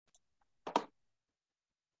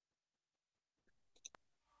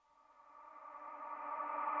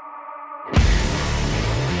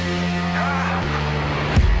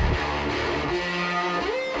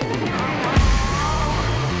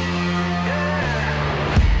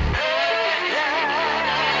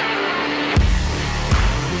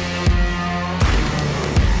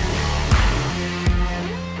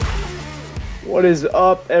What is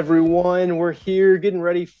up, everyone? We're here getting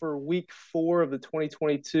ready for week 4 of the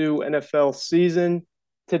 2022 NFL season.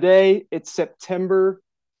 Today, it's September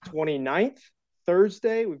 29th,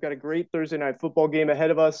 Thursday. We've got a great Thursday night football game ahead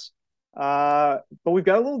of us. But we've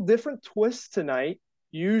got a little different twist tonight.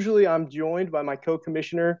 Usually, I'm joined by my co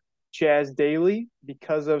commissioner, Chaz Daly,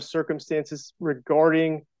 because of circumstances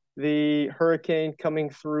regarding the hurricane coming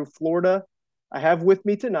through Florida. I have with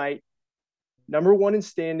me tonight number one in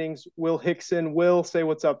standings, Will Hickson. Will, say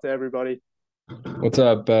what's up to everybody. What's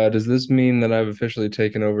up? Does this mean that I've officially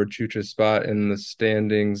taken over Chucha's spot in the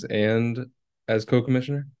standings and as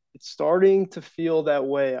co-commissioner? It's starting to feel that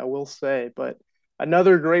way, I will say, but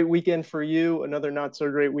another great weekend for you, another not so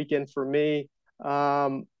great weekend for me.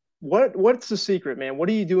 What's the secret, man? What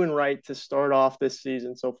are you doing right to start off this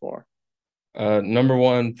season so far? Number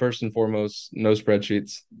one, first and foremost, no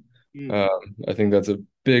spreadsheets. Mm. I think that's a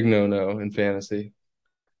big no-no in fantasy.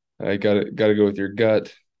 I gotta go with your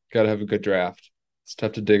gut. Gotta have a good draft. It's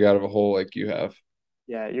tough to dig out of a hole like you have.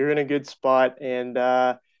 Yeah, you're in a good spot, and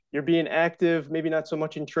you're being active. Maybe not so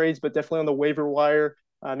much in trades, but definitely on the waiver wire.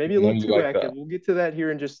 Maybe a I know little you too like active. that. We'll get to that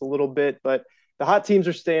here in just a little bit, but the hot teams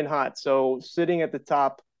are staying hot. So sitting at the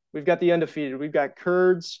top, we've got the undefeated. We've got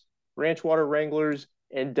Kurds, Ranch Water Wranglers,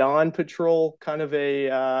 and Dawn Patrol. Kind of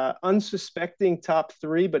a unsuspecting top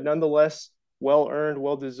three, but nonetheless well earned,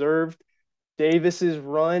 well deserved. Davis's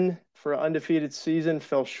run for an undefeated season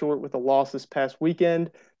fell short with a loss this past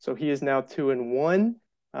weekend, so he is now 2-1.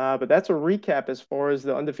 But that's a recap as far as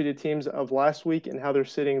the undefeated teams of last week and how they're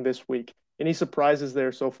sitting this week. Any surprises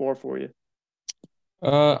there so far for you?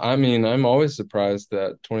 I mean, I'm always surprised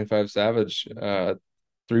that 25 Savage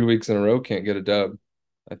 3 weeks in a row can't get a dub.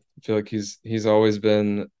 I feel like he's always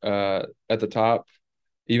been at the top.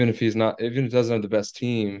 Even if he's not, even if he doesn't have the best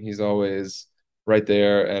team, he's always right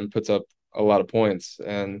there and puts up a lot of points.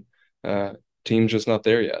 And uh, team's just not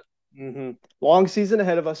there yet. Mm-hmm. Long season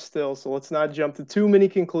ahead of us still, so let's not jump to too many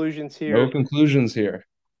conclusions No here. conclusions here.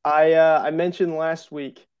 I mentioned last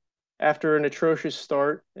week after an atrocious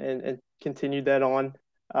start and continued that on.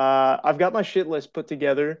 I've got my shit list put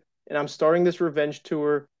together, and I'm starting this revenge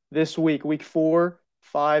tour this week, week 4,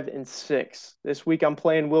 5, and 6. This week I'm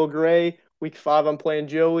playing Will Gray. Week 5 I'm playing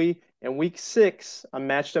Joey, and week 6 I'm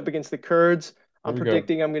matched up against the Kurds. Here I'm we go.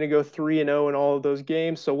 predicting I'm going to go 3-0 in all of those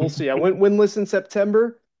games, so we'll see. I went winless in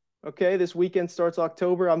September. Okay, this weekend starts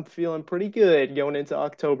October. I'm feeling pretty good going into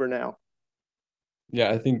October now. Yeah,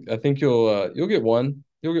 I think you'll get one.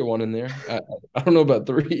 You'll get one in there. I don't know about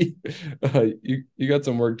three. You got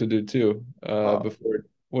some work to do too. Uh, Before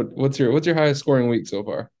what's your highest scoring week so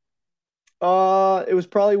far? it was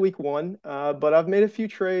probably week 1, but I've made a few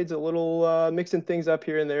trades, a little mixing things up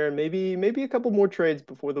here and there, and maybe a couple more trades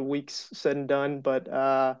before the week's said and done. But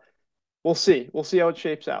we'll see. We'll see how it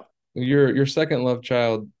shapes out. Your second love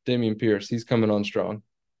child, Damian Pierce, he's coming on strong.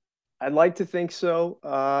 I'd like to think so,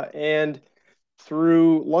 and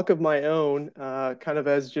through luck of my own, kind of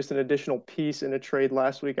as just an additional piece in a trade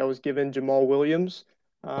last week, I was given Jamal Williams.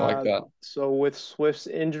 I like that. So with Swift's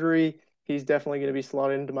injury, he's definitely going to be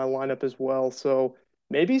slotted into my lineup as well. So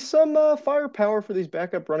maybe some firepower for these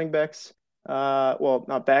backup running backs. Well,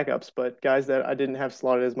 not backups, but guys that I didn't have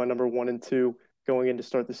slotted as my number 1 and 2 going in to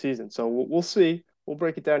start the season. So we'll see. We'll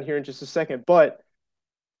break it down here in just a second. But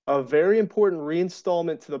a very important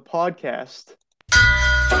reinstallment to the podcast.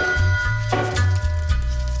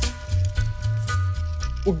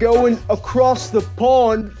 We're going across the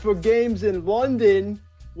pond for games in London.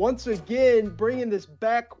 Once again, bringing this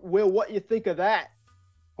back. Will, what you think of that?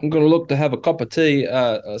 I'm gonna look to have a cup of tea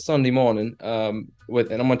Sunday morning and I'm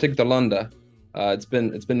gonna take the Lunda. It's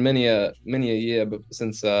been many a year, but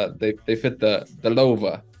since they've hit the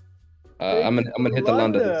Lova, I'm Taking the gonna hit the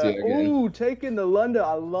Lunda this Lunda. year again. Ooh, taking the Lunda.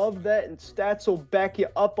 I love that, and stats will back you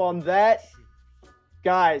up on that.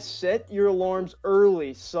 Guys, set your alarms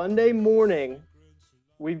early. Sunday morning,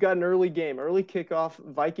 we've got an early game, early kickoff.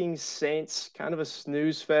 Vikings Saints, kind of a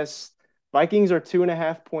snooze fest. Vikings are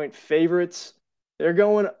 2.5 point favorites. They're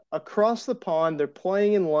going across the pond. They're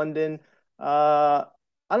playing in London. Uh,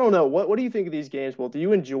 I don't know. What do you think of these games? Well, do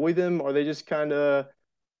you enjoy them? Are they just kind of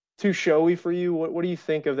too showy for you? What do you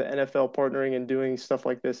think of the NFL partnering and doing stuff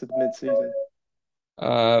like this at the midseason?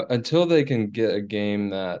 Until they can get a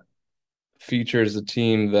game that features a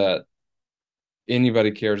team that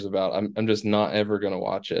anybody cares about, I'm just not ever gonna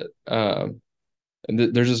watch it. And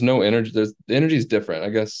there's just no energy. The energy is different. I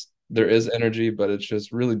guess there is energy, but it's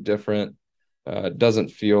just really different. It doesn't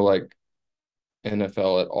feel like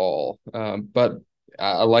NFL at all. But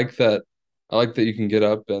I like that. I like that you can get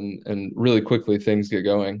up and really quickly things get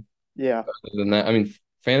going. Yeah. Other than that, I mean,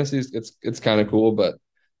 fantasy it's kind of cool, but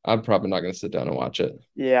I'm probably not going to sit down and watch it.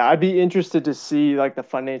 Yeah, I'd be interested to see like the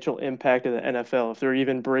financial impact of the NFL if they're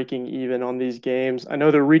even breaking even on these games. I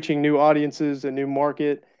know they're reaching new audiences, a new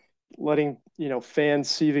market, letting, fans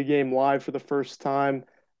see the game live for the first time.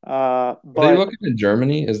 Are they But looking at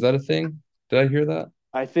Germany? Is that a thing? Did I hear that?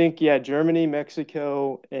 I think, yeah, Germany,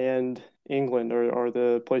 Mexico, and England are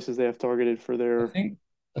the places they have targeted for I their. think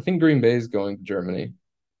I think Green Bay is going to Germany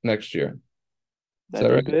next year. Is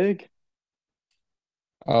That'd that be right? big.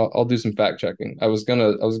 I'll do some fact checking. I was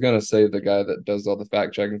gonna say the guy that does all the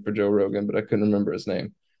fact checking for Joe Rogan, but I couldn't remember his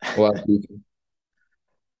name. Well,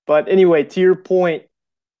 But anyway, to your point,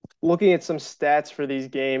 looking at some stats for these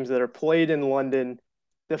games that are played in London,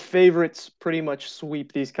 the favorites pretty much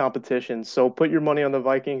sweep these competitions. So put your money on the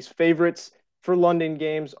Vikings. Favorites for London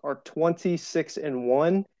games are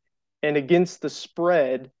 26-1, and against the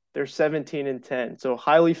spread, they're 17-10. So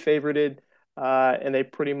highly favorited, and they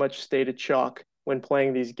pretty much stayed a chalk when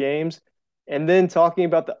playing these games. And then talking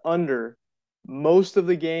about the under, most of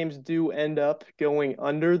the games do end up going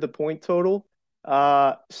under the point total.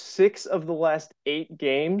 Six of the last eight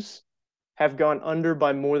games have gone under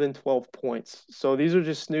by more than 12 points. So these are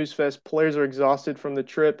just snooze fest. Players are exhausted from the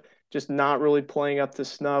trip, just not really playing up to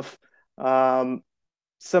snuff. Um,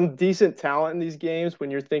 some decent talent in these games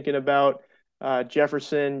when you're thinking about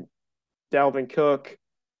Jefferson, Dalvin Cook,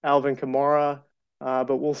 Alvin Kamara.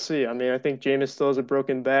 But we'll see. I mean, I think Jameis still has a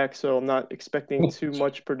broken back, so I'm not expecting too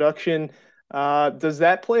much production. Does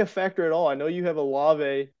that play a factor at all? I know you have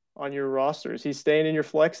Olave on your roster. Is he staying in your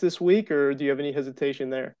flex this week, or do you have any hesitation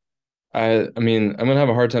there? I mean, I'm gonna have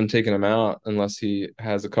a hard time taking him out unless he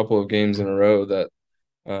has a couple of games in a row that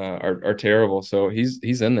are terrible. So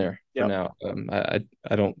he's in there for Yep. now.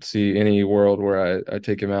 I don't see any world where I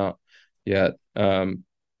take him out yet.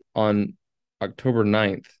 On October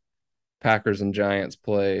 9th, Packers and Giants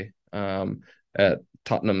play at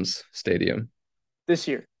Tottenham's Stadium. This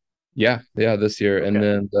year. Yeah, this year. And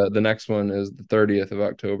Okay. then the next one is the 30th of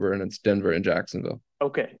October, and it's Denver and Jacksonville.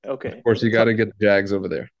 Okay. Of Okay. course, you got to get the Jags over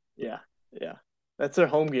there. Yeah. Yeah. That's their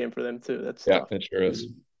home game for them too. That's Yeah, tough. it sure is.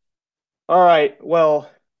 All right. Well,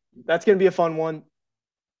 that's going to be a fun one.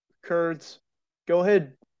 Kurds, go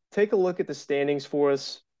ahead, take a look at the standings for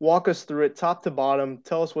us. Walk us through it top to bottom.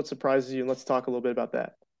 Tell us what surprises you, and let's talk a little bit about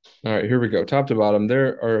that. All right, here we go. Top to bottom,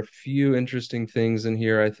 there are a few interesting things in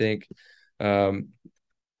here, I think. Um,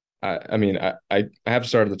 I have to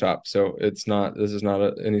start at the top, so this is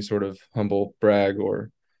not any sort of humble brag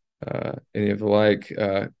or any of the like.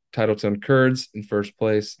 Titletown Kurds in first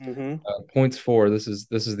place. Mm-hmm. Points for this is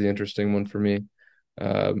the interesting one for me.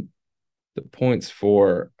 Um, the points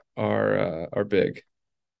for are big.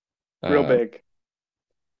 Real Uh, big.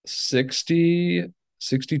 60,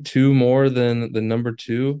 62 more than the number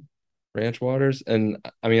two, Ranch Waters. And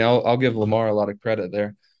I mean, I'll give Lamar a lot of credit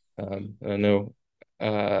there. I know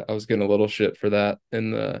I was getting a little shit for that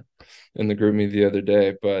in the group me the other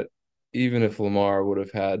day, but even if Lamar would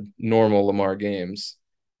have had normal Lamar games,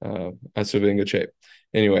 I'd still be in good shape.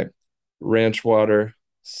 Anyway, Ranch Water,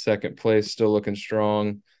 second place, still looking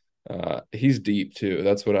strong. He's deep too.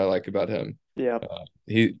 That's what I like about him. Yeah.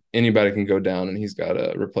 He anybody can go down and he's got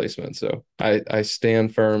a replacement. So I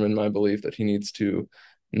stand firm in my belief that he needs to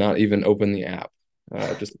not even open the app.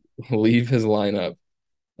 Just leave his lineup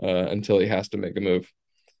until he has to make a move.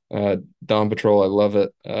 Dawn Patrol, I love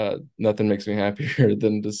it. Nothing makes me happier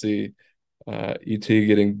than to see ET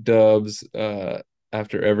getting dubs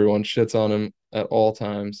after everyone shits on him at all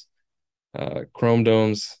times. Chrome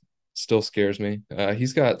Domes still scares me.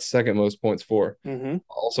 He's got second most points for, Mm-hmm.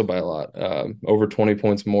 also by a lot, over 20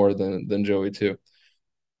 points more than Joey too.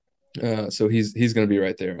 So he's going to be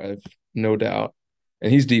right there. I've no doubt,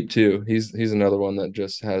 and he's deep too. He's another one that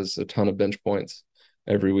just has a ton of bench points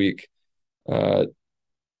every week. Uh,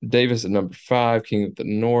 Davis at number five, King of the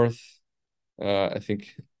North. I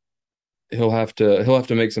think he'll have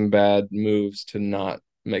to make some bad moves to not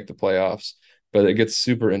make the playoffs, but it gets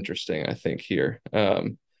super interesting, I think, here.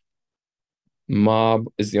 Mob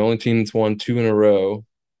is the only team that's won two in a row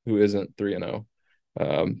who isn't 3-0.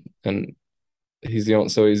 And he's the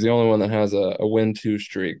only one that has a win-two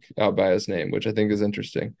streak out by his name, which I think is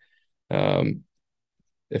interesting. Um,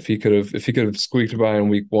 if he could have squeaked by in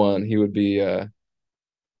week one, he'd be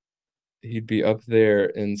up there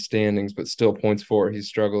in standings, but still points for. He's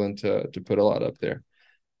struggling to put a lot up there.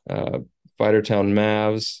 Uh, Fightertown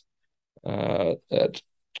Mavs at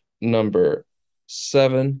number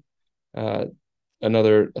seven. Uh,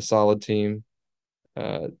 Another a solid team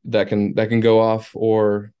that can go off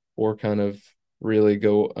or kind of really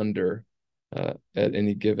go under at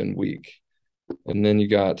any given week. And then you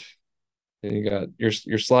got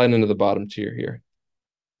you're sliding into the bottom tier here.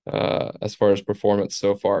 as far as performance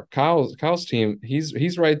so far. Kyle's team,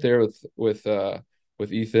 he's right there with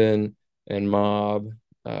Ethan and Mob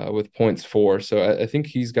with points for. So I think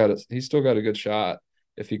he's still got a good shot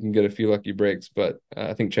if he can get a few lucky breaks. But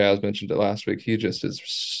I think Chaz mentioned it last week. He just is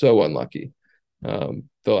so unlucky the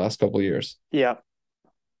last couple of years. Yeah.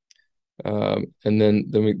 And then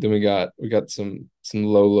we got some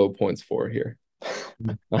low points for here.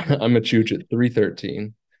 I'm a Chooch at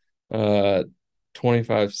 313.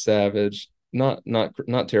 25 Savage, not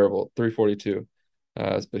terrible, 342.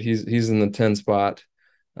 But he's in the 10 spot.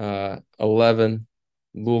 11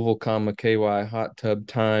 Louisville, KY hot tub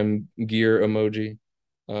time gear emoji.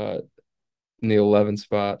 In the 11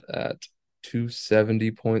 spot at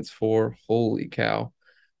 270 points for. Holy cow.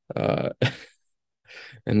 Uh,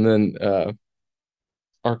 and then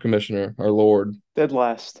our commissioner, our Lord, Dead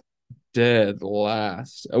last. dead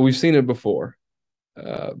last. We've seen it before,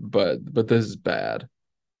 but this is bad.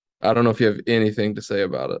 I don't know if you have anything to say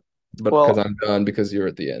about it, but because Well, I'm done because you're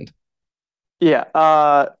at the end.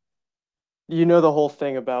 yeah. You know the whole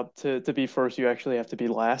thing about to be first, you actually have to be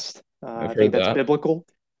last. I've I think heard that's that. biblical.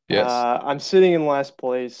 Yes. I'm sitting in last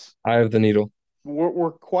place. I have the needle.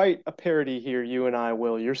 We're quite a parity here, you and I,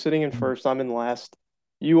 Will. You're sitting in first, I'm in last.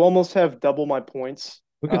 You almost have double my points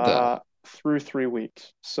Look at that. through 3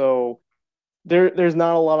 weeks. So there's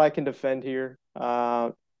not a lot I can defend here.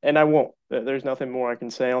 And I won't. There's nothing more I can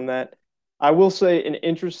say on that. I will say an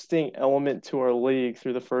interesting element to our league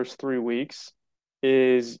through the first 3 weeks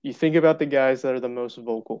is you think about the guys that are the most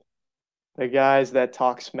vocal, the guys that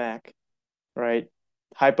talk smack, right?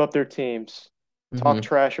 Hype up their teams, talk Hmm.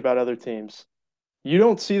 trash about other teams. You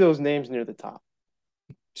don't see those names near the top.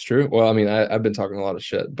 It's true. Well, I mean, I've been talking a lot of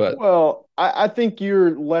shit, but Well, I think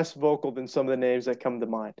you're less vocal than some of the names that come to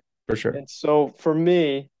mind. for sure. And so for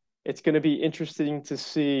me, it's going to be interesting to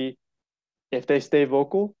see if they stay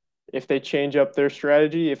vocal, if they change up their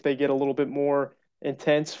strategy, if they get a little bit more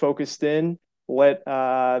intense, focused in, let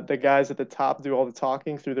the guys at the top do all the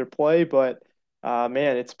talking through their play. But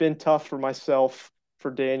man, it's been tough for myself,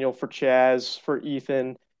 for Daniel, for Chaz, for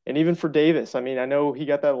Ethan, and even for Davis. I mean, I know he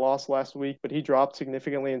got that loss last week, but he dropped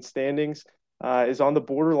significantly in standings, is on the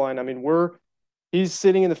borderline. I mean, he's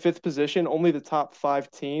sitting in the fifth position. Only the top five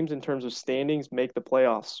teams in terms of standings make the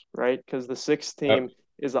playoffs, right? Because the sixth Uh, team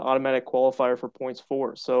is the automatic qualifier for points for.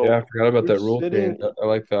 yeah, So I forgot about you're that rule change. sitting I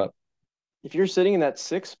like that. if you're sitting in that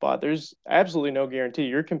sixth spot, there's absolutely no guarantee.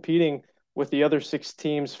 You're competing with the other six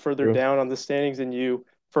teams further True. down on the standings than you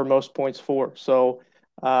for most points for. So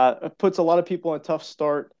it puts a lot of people in a tough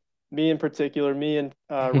start. Me in particular, me and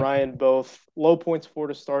Ryan both low points for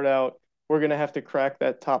to start out. We're going to have to crack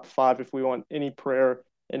that top five if we want any prayer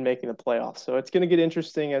in making the playoffs. So it's going to get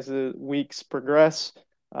interesting as the weeks progress.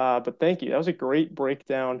 But thank you. That was a great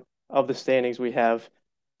breakdown of the standings we have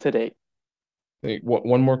to date. Hey,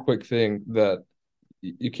 one more quick thing that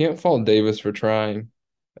you can't fault Davis for trying.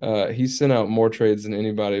 He sent out more trades than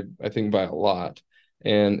anybody, I think, by a lot.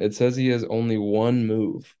 And it says he has only one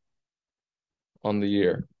move on the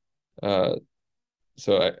year. Uh,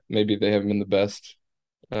 so maybe they haven't been the best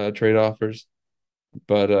trade offers,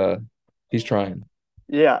 but he's trying.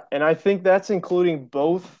 Yeah, and I think that's including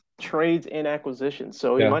both trades and acquisitions.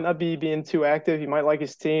 So he Yeah, might not be being too active. He might like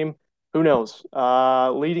his team. Who knows?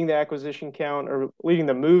 Leading the acquisition count or leading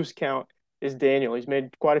the moves count is Daniel. He's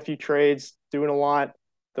made quite a few trades, doing a lot.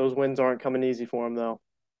 Those wins aren't coming easy for him, though.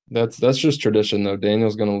 that's just tradition, though.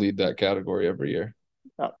 Daniel's going to lead that category every year.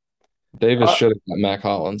 Uh, Davis uh, should have got Mac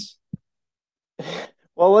Hollins.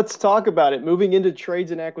 well, let's talk about it. Moving into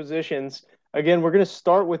trades and acquisitions. Again, we're going to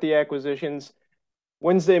start with the acquisitions.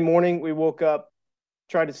 Wednesday morning, we woke up,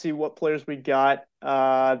 tried to see what players we got.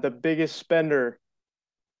 The biggest spender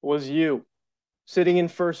was you, sitting in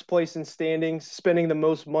first place in standings, spending the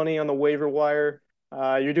most money on the waiver wire.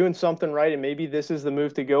 You're doing something right, and maybe this is the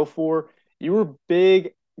move to go for. You were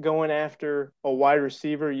big going after a wide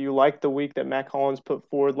receiver. You liked the week that Mac Hollins put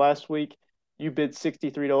forward last week. You bid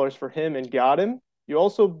 $63 for him and got him. You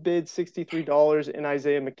also bid $63 in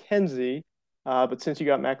Isaiah McKenzie, but since you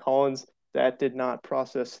got Mac Hollins, that did not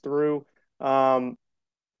process through. Um,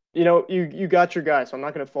 you got your guy, so I'm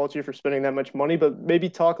not going to fault you for spending that much money, but maybe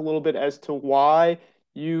talk a little bit as to why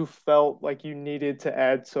you felt like you needed to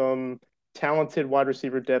add some talented wide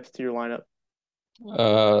receiver depth to your lineup.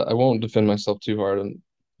 I won't defend myself too hard, and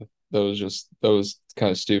that was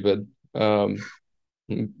kind of stupid. I'm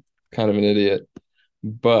kind of an idiot,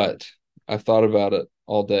 but I've thought about it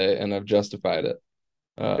all day and I've justified it.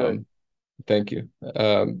 Good. Um, thank you.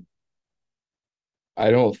 I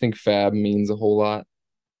don't think Fab means a whole lot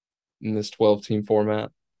in this 12 team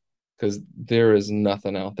format because there is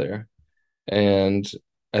nothing out there. And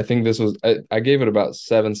I think this was I gave it about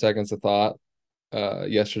 7 seconds of thought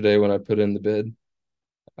yesterday when I put in the bid.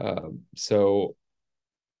 So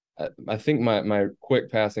I think my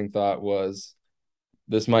quick passing thought was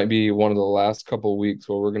this might be one of the last couple of weeks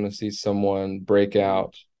where we're going to see someone break Mm,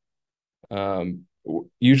 out.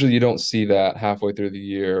 Usually you don't see that halfway through the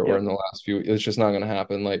year or yep. in the last few. It's just not going to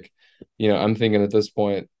happen. Like, I'm thinking at this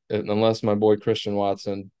point, unless my boy Christian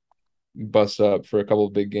Watson busts up for a couple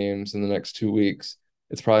of big games in the next 2 weeks,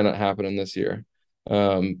 it's probably not happening this year.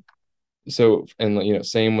 So and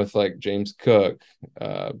same with like James Cook,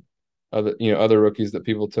 other rookies that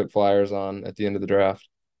people took flyers on at the end of the draft.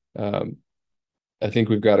 Um, I think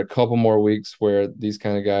we've got a couple more weeks where these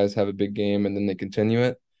kind of guys have a big game and then they continue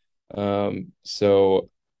it. So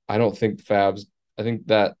I don't think Fabs. I think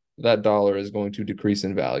that dollar is going to decrease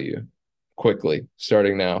in value quickly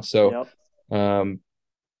starting now. So Yep. um,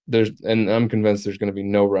 and I'm convinced there's going to be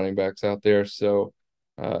no running backs out there. So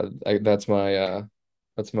that's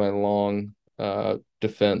my long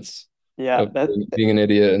defense Yeah, of being an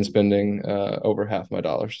idiot and spending over half my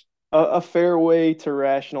dollars. a fair way to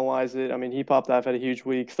rationalize it. I mean, he popped off at a huge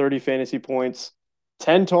week, 30 fantasy points,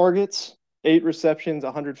 10 targets, 8 receptions,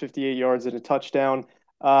 158 yards, and a touchdown.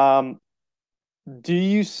 Um, do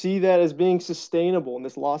you see that as being sustainable in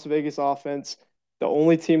this Las Vegas offense? The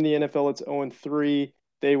only team in the NFL that's 0-3.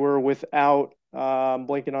 They were without,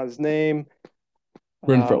 blanking on his name.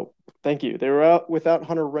 Renfro. Uh, Thank you. They were out without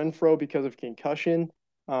Hunter Renfrow because of concussion.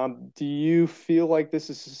 Do you feel like this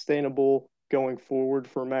is sustainable going forward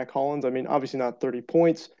for Mac Hollins? I mean, obviously not 30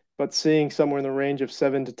 points, but seeing somewhere in the range of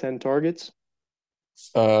 7 to 10 targets.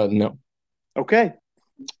 No. Okay,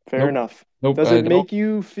 fair Nope. enough. Nope. Does it I don't. make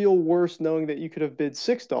you feel worse knowing that you could have bid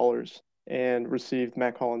 $6 and received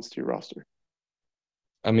Mac Hollins to your roster?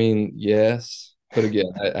 I mean, yes, but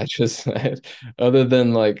again, I just other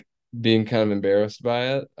than like being kind of embarrassed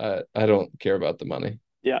by it, I don't care about the money.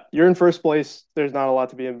 Yeah, you're in first place. There's not a lot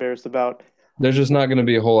to be embarrassed about. There's just not going to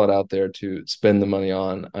be a whole lot out there to spend the money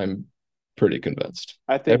on. I'm pretty convinced.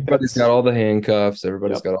 I think Everybody's got that's, all the handcuffs.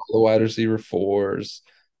 Everybody's yep. got all the wide receiver fours,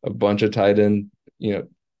 a bunch of tight end, not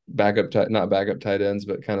backup tight ends,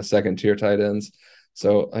 but kind of second tier tight ends.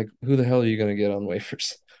 So like, who the hell are you going to get on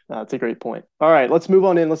waivers? That's a great point. All right, let's move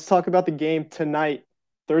on in. Let's talk about the game tonight,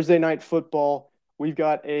 Thursday night football. We've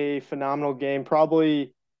got a phenomenal game,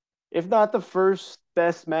 probably, if not the first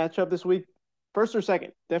best matchup this week, first or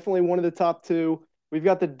second, definitely one of the top two. We've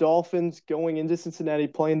got the Dolphins going into Cincinnati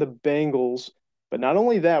playing the Bengals. But not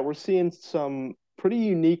only that, we're seeing some pretty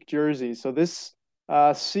unique jerseys. So this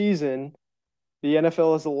season, the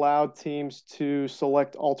NFL has allowed teams to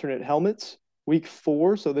select alternate helmets. Week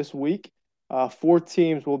 4, so this week, 4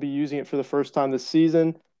 teams will be using it for the first time this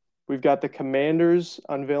season. We've got the Commanders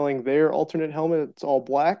unveiling their alternate helmet. It's all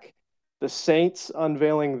black. The Saints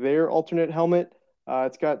unveiling their alternate helmet.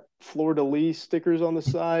 It's got Fleur de Lis stickers on the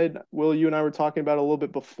side. Will, you and I were talking about it a little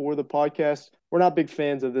bit before the podcast. We're not big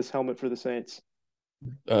fans of this helmet for the Saints.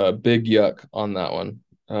 Big yuck on that one.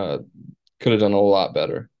 Could have done a lot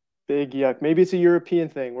better. Big yuck. Maybe it's a European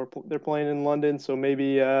thing. They're playing in London, so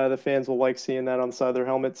maybe the fans will like seeing that on the side of their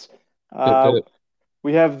helmets. Uh, It,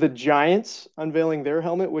 we have the Giants unveiling their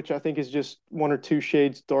helmet, which I think is just 1 or 2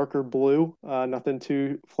 shades darker blue. Nothing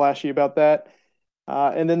too flashy about that.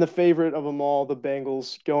 And then the favorite of them all, the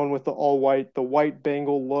Bengals, going with the all white, the white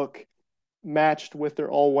Bengal look, matched with their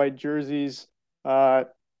all white jerseys. Uh,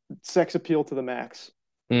 Sex appeal to the max.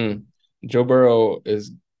 mm, Joe Burrow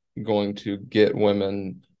is going to get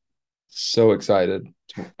women so excited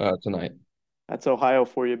tonight. That's Ohio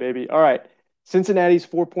for you, baby. All right. Cincinnati's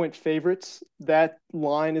 4 point favorites. That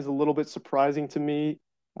line is a little bit surprising to me,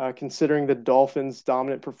 considering the Dolphins'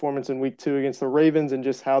 dominant performance in week 2 against the Ravens and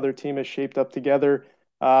just how their team has shaped up together.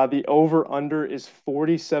 The over under is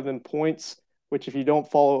 47 points, which, if you don't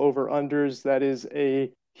follow over unders, that is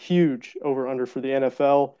a huge over under for the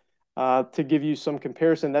NFL. To give you some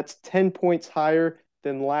comparison, that's 10 points higher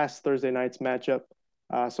than last Thursday night's matchup.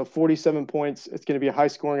 So 47 points. It's going to be a high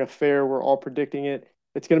scoring affair. We're all predicting it.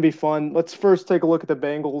 It's going to be fun. Let's first take a look at the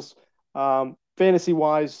Bengals. Fantasy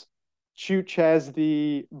wise, Chooch has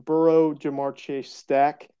the Burrow Jamar Chase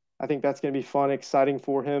stack. I think that's going to be fun, exciting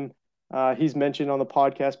for him. He's mentioned on the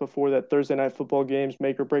podcast before that Thursday night football games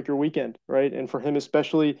make or break your weekend, right? And for him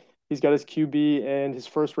especially, he's got his QB and his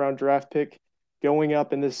first round draft pick going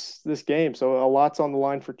up in this game. So a lot's on the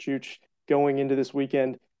line for Chooch going into this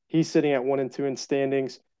weekend. He's sitting at 1-2 in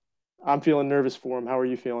standings. I'm feeling nervous for him. How are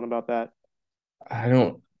you feeling about that?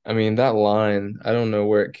 I mean, that line, I don't know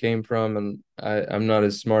where it came from, and I'm not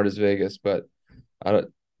as smart as Vegas, but I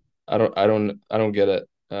don't, I don't get it.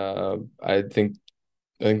 I think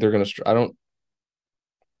they're gonna, I don't,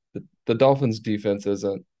 the Dolphins defense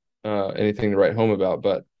isn't anything to write home about,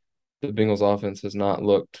 but the Bengals offense has not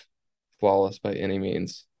looked flawless by any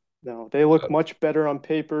means. No, they look Uh, much better on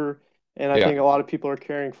paper, and I yeah, think a lot of people are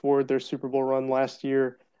carrying forward their Super Bowl run last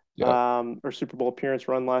year, yeah. or Super Bowl appearance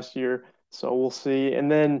run last year. So we'll see.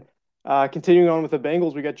 And then continuing on with the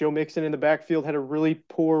Bengals, we got Joe Mixon in the backfield, had a really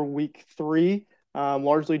poor week three,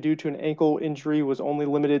 largely due to an ankle injury, was only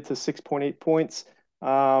limited to 6.8 points.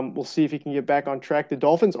 We'll see if he can get back on track. The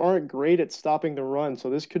Dolphins aren't great at stopping the run, so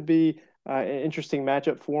this could be an interesting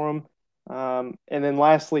matchup for him. And then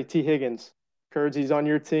lastly, T. Higgins. Kurds, he's on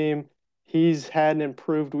your team. He's had an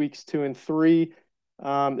improved weeks 2 and 3.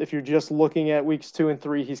 If you're just looking at weeks 2 and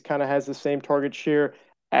 3, he's kind of has the same target share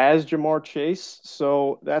as Jamar Chase.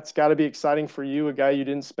 So that's got to be exciting for you, a guy you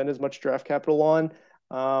didn't spend as much draft capital on.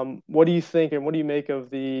 What do you think, and what do you make of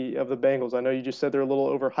the Bengals? I know you just said they're a little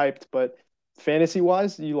overhyped, but fantasy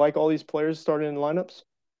wise, do you like all these players starting in lineups?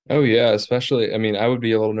 Oh yeah, especially I mean, I would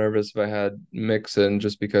be a little nervous if I had Mixon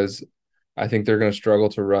just because I think they're going to struggle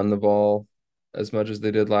to run the ball as much as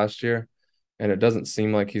they did last year, and it doesn't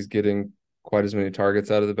seem like he's getting quite as many targets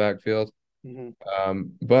out of the backfield. Mm-hmm.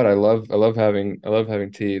 But I love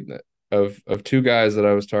having T of two guys that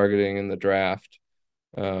I was targeting in the draft,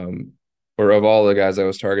 um, or of all the guys I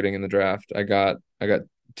was targeting in the draft, I got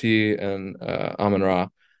T and Amon Ra.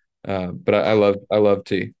 But I love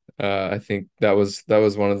T. I think that was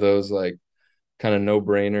one of those like kind of no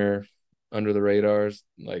brainer under the radars.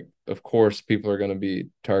 Like, of course, people are going to be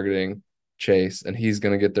targeting Chase, and he's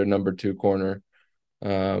going to get their number two corner.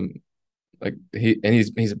 Um, like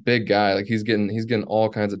he's a big guy. Like he's getting all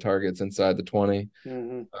kinds of targets inside the 20.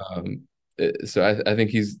 Mm-hmm. So I think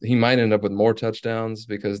he might end up with more touchdowns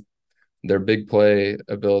because their big play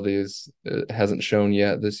abilities hasn't shown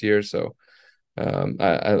yet this year. So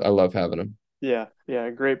I love having him. Yeah, yeah,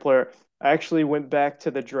 great player. I actually went back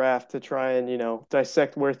to the draft to try and,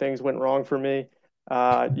 dissect where things went wrong for me.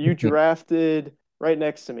 You drafted right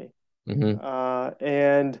next to me. Hmm.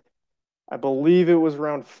 And I believe it was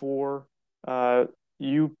round four. Uh,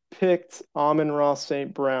 you picked Amon-Ra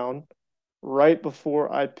St. Brown right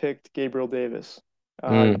before I picked Gabriel Davis. Uh,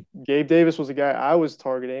 Mm. Gabe Davis was a guy I was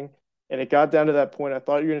targeting, and it got down to that point. I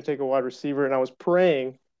thought you were going to take a wide receiver, and I was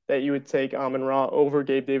praying that you would take Amon-Ra over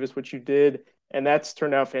Gabe Davis, which you did, and that's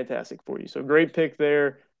turned out fantastic for you. So great pick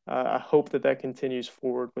there. I hope that that continues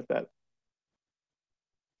forward with that.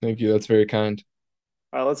 Thank you. That's very kind.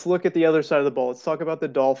 All right, let's look at the other side of the ball. Let's talk about the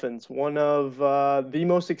Dolphins, one of the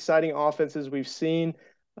most exciting offenses we've seen,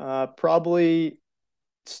 probably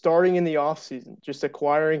starting in the offseason, just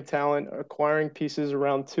acquiring talent, acquiring pieces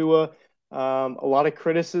around Tua. A lot of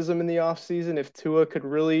criticism in the offseason if Tua could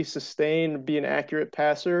really sustain, be an accurate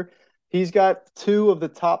passer. He's got two of the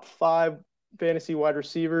top five fantasy wide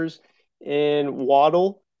receivers in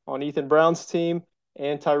Waddle on Ethan Brown's team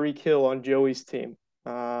and Tyreek Hill on Joey's team.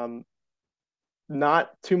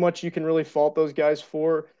 Not too much you can really fault those guys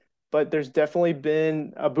for, but there's definitely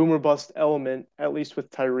been a boomer bust element, at least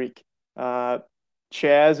with Tyreek. Uh,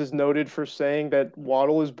 Chaz is noted for saying that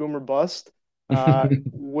Waddle is boomer bust,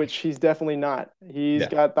 which he's definitely not. He's Yeah.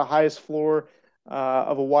 got the highest floor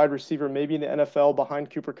of a wide receiver, maybe in the NFL behind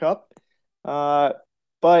Cooper Kupp. Uh,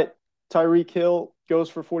 but Tyreek Hill goes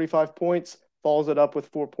for 45 points, follows it up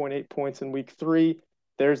with 4.8 points in week three.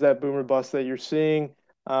 There's that boomer bust that you're seeing.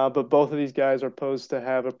 But both of these guys are posed to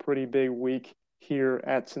have a pretty big week here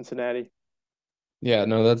at Cincinnati. Yeah,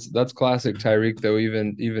 no, that's classic Tyreek though,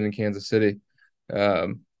 even in Kansas City.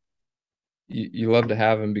 Um, you love to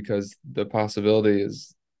have him because the possibility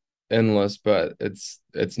is endless, but it's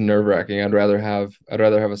nerve-wracking. I'd rather have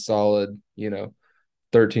a solid,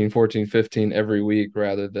 13, 14, 15 every week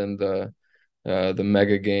rather than the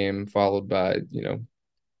mega game followed by,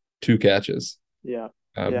 two catches. Yeah,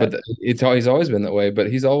 yeah, But he's always been that way.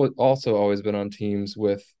 But he's always been on teams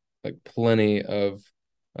with like plenty of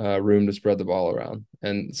room to spread the ball around.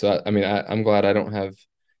 And so I mean I'm glad I don't have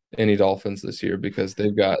any Dolphins this year because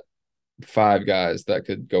they've got five guys that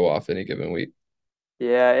could go off any given week.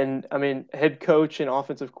 yeah. And I mean, head coach and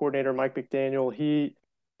offensive coordinator Mike McDaniel,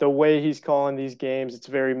 the way he's calling these games, it's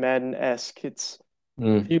very Madden-esque. If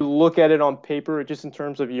Mm. you look at it on paper, just in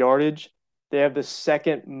terms of yardage, they have the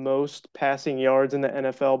second most passing yards in the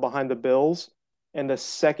NFL behind the Bills and the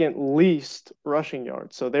second least rushing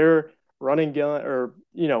yards. So they're running gun or,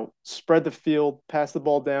 spread the field, pass the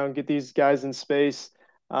ball down, get these guys in space.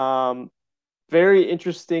 Um, Very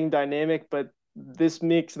interesting dynamic, but this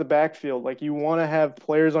makes the backfield like you want to have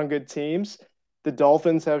players on good teams. The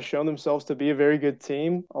Dolphins have shown themselves to be a very good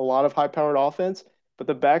team, a lot of high-powered offense, but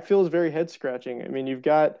the backfield is very head-scratching. I mean, you've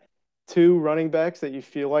got two running backs that you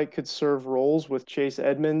feel like could serve roles with Chase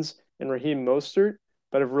Edmonds and Raheem Mostert,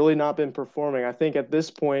 but have really not been performing. I think at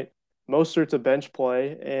this point, Mostert's a bench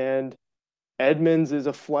play, and Edmonds is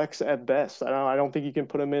a flex at best. I don't think you can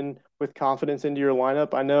put him in with confidence into your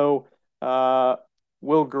lineup. I know uh,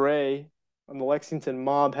 Will Gray on the Lexington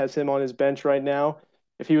Mob has him on his bench right now.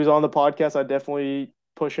 If he was on the podcast, I'd definitely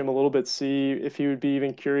push him a little bit, see if he would be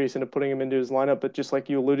even curious into putting him into his lineup. But just like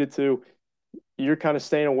you alluded to, you're kind of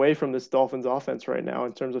staying away from this Dolphins offense right now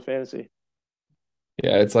in terms of fantasy.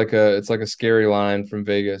 Yeah, it's like a scary line from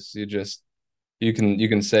Vegas. You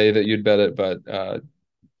can say that you'd bet it, but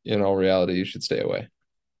in all reality, you should stay away.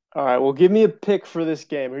 All right, well, give me a pick for this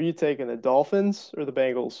game. Who are you taking, the Dolphins or the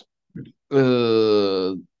Bengals?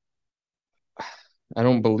 Uh, I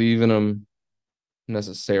don't believe in them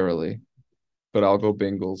necessarily, but I'll go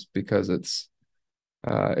Bengals because it's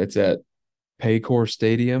at Paycor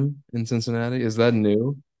Stadium in Cincinnati. Is that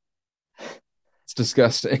new? It's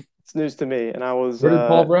disgusting. It's news to me, and I was Where did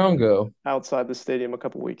Paul Brown go? outside the stadium a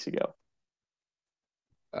couple weeks ago.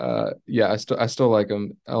 Yeah, I still like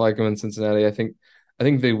them. I like them in Cincinnati. I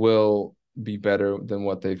think they will be better than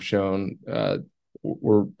what they've shown.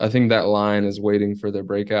 I think that line is waiting for their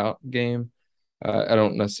breakout game. I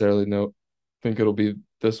don't necessarily think it'll be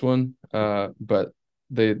this one, but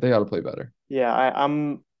they ought to play better. Yeah,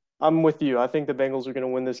 I'm with you. I think the Bengals are going to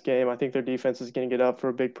win this game. I think their defense is going to get up for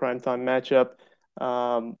a big primetime matchup.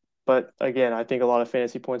 But again, I think a lot of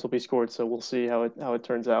fantasy points will be scored, so we'll see how it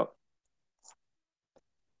turns out.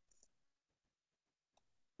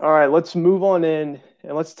 All right, let's move on in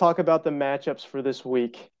and let's talk about the matchups for this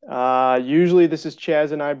week. Usually this is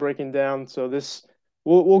Chaz and I breaking down, so this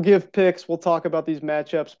we'll give picks, we'll talk about these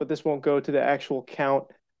matchups, but this won't go to the actual count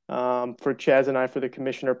for Chaz and I for the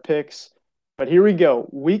commissioner picks. But here we go.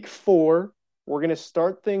 Week 4, we're going to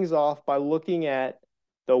start things off by looking at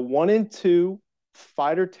the 1-2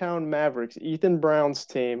 Fightertown Mavericks, Ethan Brown's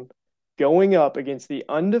team, going up against the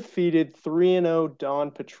undefeated 3-0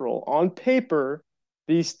 Dawn Patrol. On paper,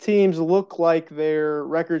 these teams look like their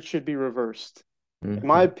records should be reversed. In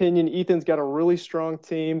my Mhm. opinion, Ethan's got a really strong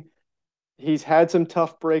team. He's had some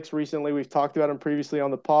tough breaks recently. We've talked about him previously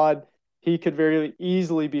on the pod. He could very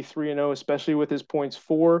easily be 3-0, especially with his points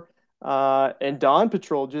four. And Dawn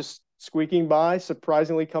Patrol just squeaking by,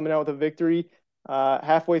 surprisingly coming out with a victory.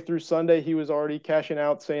 Halfway through Sunday, he was already cashing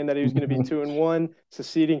out, saying that he was going to be 2-1,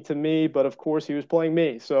 seceding to me. But of course, he was playing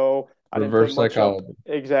me, so I didn't put Reverse much up. psychology.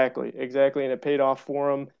 Exactly, and it paid off for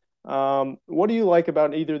him. What do you like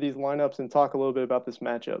about either of these lineups? And talk a little bit about this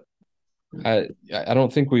matchup. I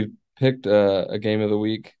don't think we've picked a game of the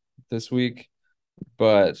week this week,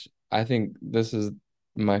 but I think this is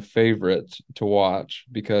my favorite to watch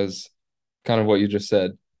because kind of what you just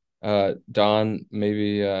said. Don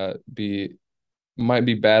maybe be might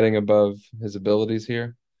be batting above his abilities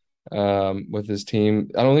here with his team.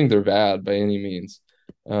 I don't think they're bad by any means,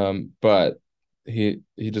 but he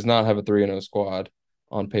does not have a 3-0 squad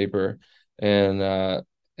on paper, and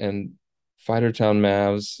Fightertown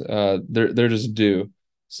Mavs they're just due.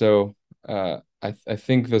 So I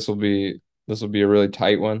think this will be a really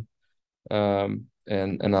tight one, and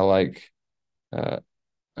I like I'm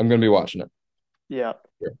gonna be watching it. Yeah.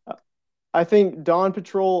 Sure. I think Dawn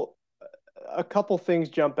Patrol, a couple things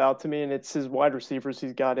jump out to me, and it's his wide receivers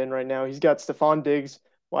he's got in right now. He's got Stephon Diggs,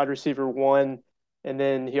 wide receiver one, and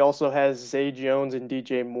then he also has Zay Jones and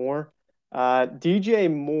DJ Moore.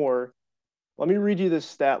 DJ Moore, let me read you this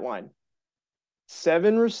stat line: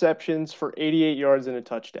 7 receptions for 88 yards and a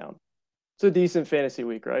touchdown. It's a decent fantasy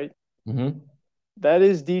week, right? Hmm. That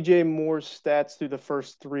is DJ Moore's stats through the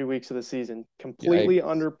first 3 weeks of the season. Completely Yikes.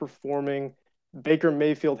 underperforming. Baker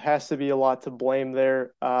Mayfield has to be a lot to blame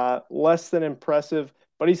there. Less than impressive,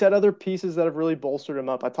 but he's had other pieces that have really bolstered him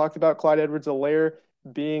up. I talked about Clyde Edwards-Helaire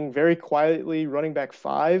being very quietly running back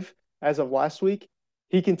 5 as of last week.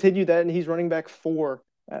 He continued that, and he's running back 4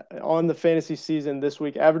 on the fantasy season this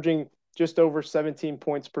week, averaging just over 17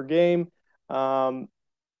 points per game. Um,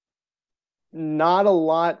 Not a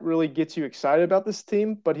lot really gets you excited about this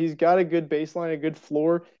team, but he's got a good baseline, a good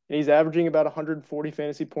floor, and he's averaging about 140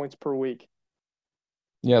 fantasy points per week.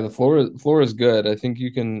 Yeah, the floor is good. I think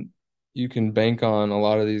you can bank on a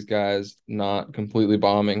lot of these guys not completely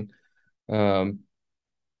bombing. Um,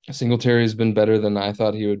 Singletary's been better than I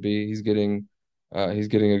thought he would be. He's getting a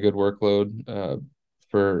good workload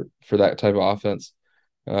for that type of offense.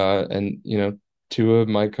 And Tua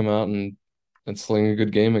might come out and sling a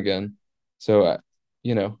good game again. So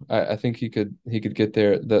I think he could get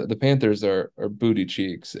there. The Panthers are booty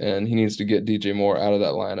cheeks, and he needs to get DJ Moore out of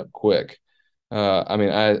that lineup quick. I mean,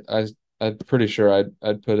 I'm pretty sure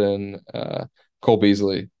I'd put in Cole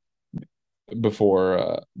Beasley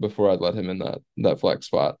before I'd let him in that flex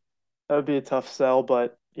spot. That would be a tough sell,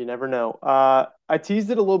 but you never know. I teased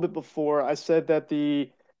it a little bit before. I said that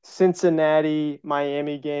the Cincinnati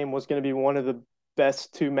Miami game was going to be one of the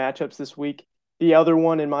best two matchups this week. The other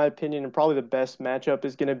one, in my opinion, and probably the best matchup,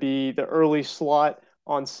 is going to be the early slot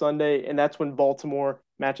on Sunday, and that's when Baltimore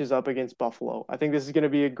matches up against Buffalo. I think this is going to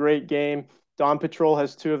be a great game. Don Patrol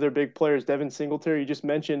has two of their big players, Devin Singletary, you just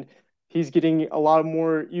mentioned. He's getting a lot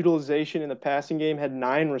more utilization in the passing game, had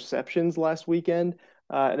 9 receptions last weekend.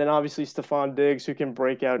 And then obviously Stephon Diggs, who can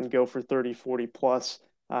break out and go for 30, 40 plus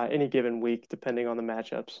any given week, depending on the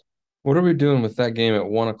matchups. What are we doing with that game at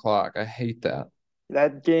 1 o'clock? I hate that.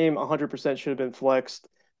 That game 100% should have been flexed,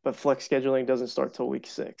 but flex scheduling doesn't start till week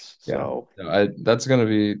 6. Yeah. So No, that's gonna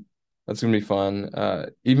be fun.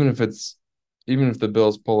 Even if the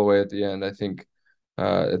Bills pull away at the end, I think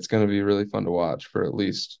it's gonna be really fun to watch for at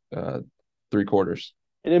least 3 quarters.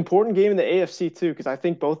 an important game in the AFC too, because I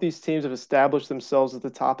think both these teams have established themselves at the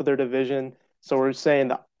top of their division. So we're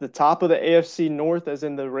saying the top of the AFC North, as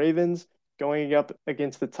in the Ravens, going up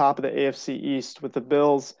against the top of the AFC East with the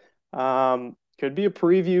Bills. Could be a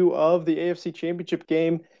preview of the AFC Championship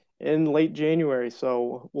game in late January.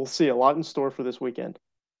 So we'll see a lot in store for this weekend.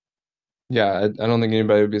 Yeah, I don't think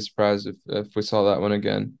anybody would be surprised if we saw that one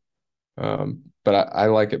again. But I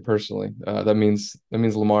like it personally. That means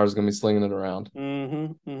Lamar is gonna be slinging it around.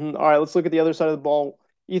 All right, let's look at the other side of the ball.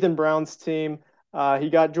 Ethan Brown's team. He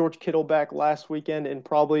got George Kittle back last weekend in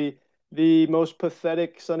probably the most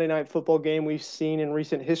pathetic Sunday night football game we've seen in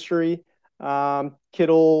recent history.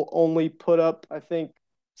 Kittle only put up, I think,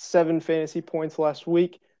 7 fantasy points last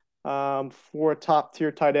week. For a top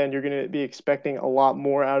tier tight end, you're going to be expecting a lot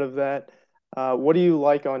more out of that. What do you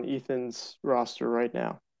like on Ethan's roster right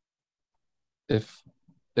now? If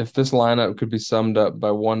if this lineup could be summed up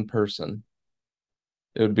by one person,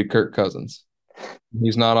 it would be Kirk Cousins.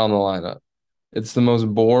 He's not on the lineup. It's the most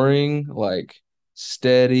boring, like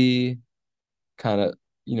steady, kind of,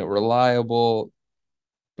 reliable,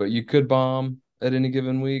 but you could bomb at any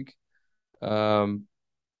given week. Um,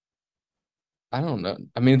 I don't know.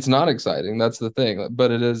 I mean, it's not exciting. That's the thing,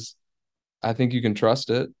 but it is. I think you can trust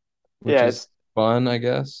it, which Yeah, is fun, I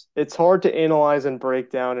guess. it's hard to analyze and break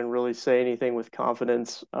down and really say anything with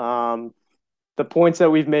confidence. The points that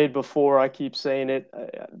we've made before, I keep saying it.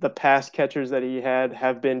 The pass catchers that he had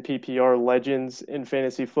have been PPR legends in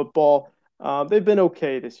fantasy football. They've been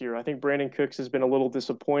okay this year. I think Brandon Cooks has been a little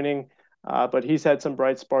disappointing, but he's had some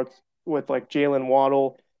bright sparks with like Jalen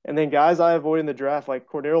Waddle. And then guys I avoid in the draft, like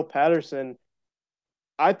Cordero Patterson,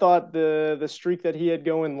 I thought the streak that he had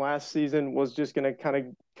going last season was just going to kind of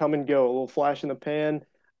come and go, a little flash in the pan.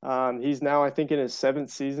 He's now, I think, in his 7th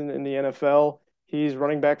season in the NFL. He's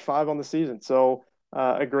running back 5 on the season, so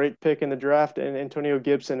a great pick in the draft. And Antonio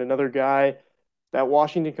Gibson, another guy. That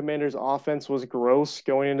Washington Commanders offense was gross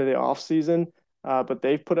going into the offseason, but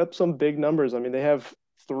they've put up some big numbers. I mean, they have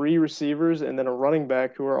 3 receivers and then a running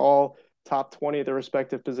back who are all top 20 at their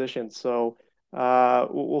respective positions. So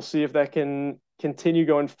we'll see if that can continue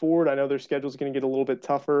going forward. I know their schedule is going to get a little bit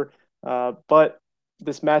tougher, but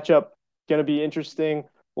this matchup going to be interesting.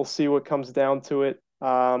 We'll see what comes down to it.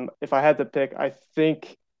 If I had to pick, I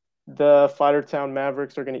think the Fightertown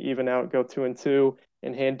Mavericks are going to even out, go 2-2,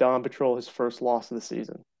 and hand Don Patrol his first loss of the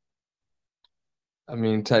season. I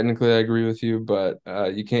mean, technically, I agree with you, but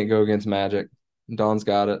you can't go against Magic. Don's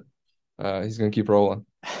got it. He's gonna keep rolling.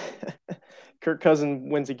 Kirk Cousins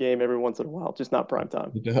wins a game every once in a while, just not prime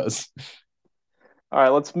time. He does. All right,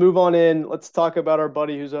 let's move on in. Let's talk about our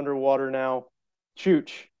buddy who's underwater now.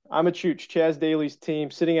 Chooch. I'm a Chooch. Chaz Daly's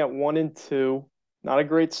team sitting at 1-2. Not a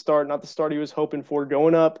great start, not the start he was hoping for.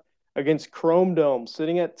 Going up against Chrome Dome,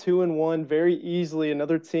 sitting at 2-1, very easily.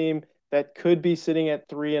 Another team that could be sitting at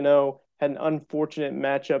 3-0 had an unfortunate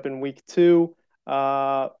matchup in week 2.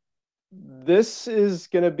 This is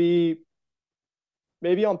going to be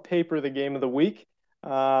maybe on paper the game of the week.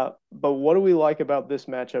 But what do we like about this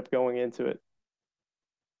matchup going into it?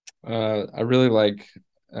 I really like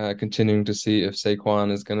continuing to see if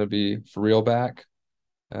Saquon is gonna be for real back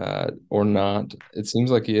or not. It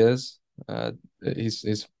seems like he is.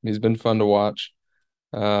 He's been fun to watch.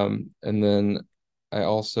 And then I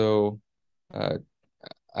also uh,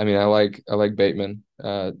 I mean, I like Bateman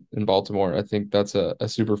in Baltimore. I think that's a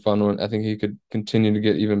super fun one. I think he could continue to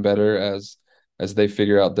get even better as they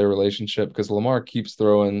figure out their relationship because Lamar keeps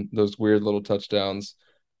throwing those weird little touchdowns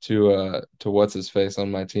to what's his face on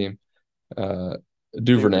my team. Uh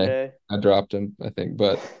Duvernay. Duvernay. I dropped him, I think,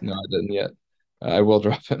 but no, I didn't yet. I will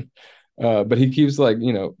drop him. But he keeps like,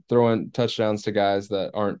 throwing touchdowns to guys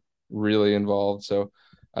that aren't really involved. So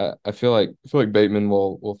I feel like Bateman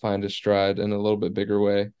will find his stride in a little bit bigger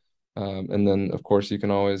way. And then of course you can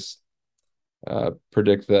always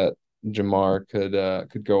predict that Jamar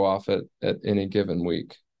could go off at any given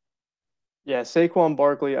week. Yeah, Saquon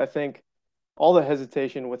Barkley, I think all the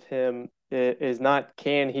hesitation with him is not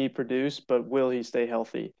can he produce, but will he stay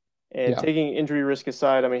healthy? And Yeah, taking injury risk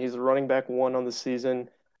aside, I mean, he's the running back one on the season.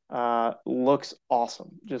 Looks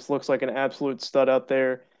awesome. Just looks like an absolute stud out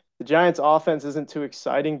there. The Giants' offense isn't too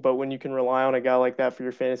exciting, but when you can rely on a guy like that for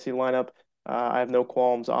your fantasy lineup, I have no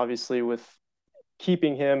qualms, obviously, with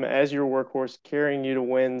keeping him as your workhorse, carrying you to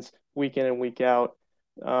wins week in and week out.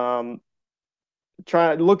 Um,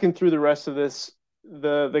 try looking through the rest of this,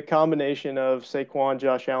 the combination of Saquon,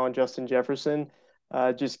 Josh Allen, Justin Jefferson,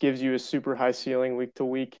 just gives you a super high ceiling week to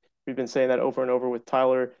week. We've been saying that over and over with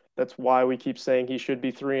Tyler. That's why we keep saying he should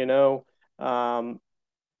be 3-0.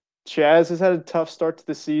 Chaz has had a tough start to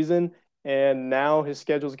the season, and now his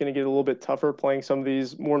schedule is going to get a little bit tougher playing some of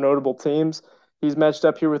these more notable teams. He's matched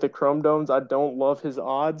up here with the Chrome Domes. I don't love his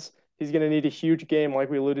odds. He's going to need a huge game, like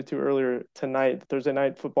we alluded to earlier tonight, the Thursday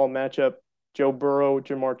night football matchup. Joe Burrow,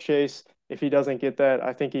 Jamar Chase. If he doesn't get that,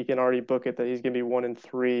 I think he can already book it that he's going to be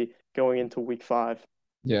 1-3 going into week 5.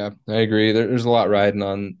 yeah, I agree. There's a lot riding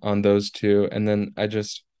on those two, and then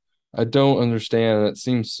I don't understand. It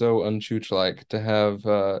seems so unchooch like to have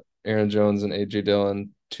Aaron Jones and AJ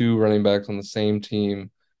Dillon, two running backs on the same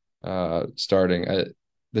team, starting.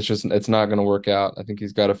 It's not going to work out. I think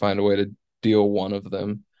he's got to find a way to deal one of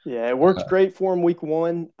them. Yeah, it worked Uh, great for him week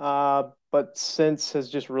 1, but since has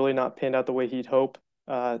just really not panned out the way he'd hope.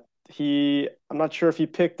 I'm not sure if he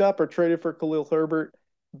picked up or traded for Khalil Herbert,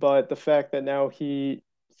 but the fact that now he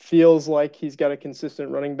feels like he's got a consistent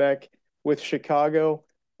running back with Chicago,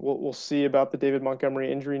 we'll see about the David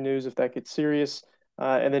Montgomery injury news if that gets serious.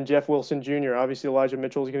 And then Jeff Wilson Jr. Obviously, Elijah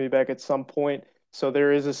Mitchell is going to be back at some point, so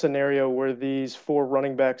there is a scenario where these four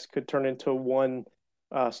running backs could turn into one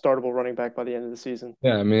startable running back by the end of the season.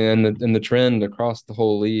 yeah, I mean, and the trend across the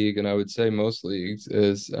whole league, and I would say most leagues,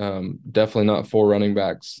 is definitely not four running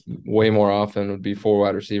backs. Way more often would be four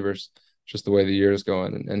wide receivers. Just the way the year is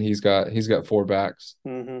going, and he's got four backs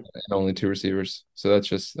Mm-hmm. and only two receivers. So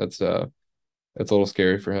that's a little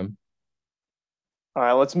scary for him. All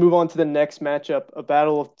right, let's move on to the next matchup, a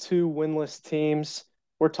battle of two winless teams.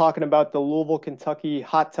 We're talking about the Louisville, Kentucky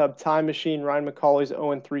Hot Tub Time Machine, Ryan McCauley's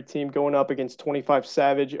 0-3 team going up against 25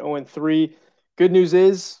 Savage 0-3. Good news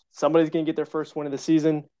is somebody's going to get their first win of the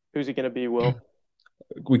season. Who's it going to be, Will?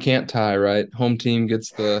 We can't tie, right? Home team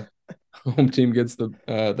gets the home team gets the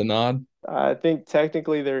nod. I think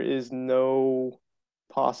technically there is no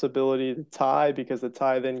possibility to tie because the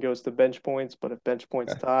tie then goes to bench points, but if bench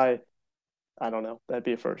points Okay. tie, I don't know. That'd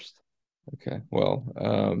be a first. Okay. Well,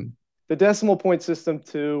 The decimal point system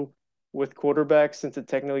too, with quarterbacks, since it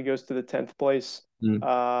technically goes to the 10th place, mm,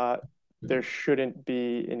 uh, there shouldn't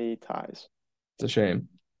be any ties. it's a shame.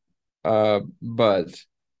 But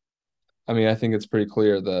I mean, I think it's pretty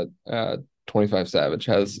clear that 25 Savage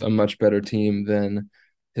has a much better team than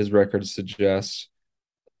his record suggests.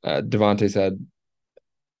 Devontae's had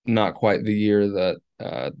not quite the year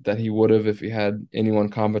that he would have if he had anyone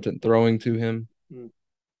competent throwing to him. Mm.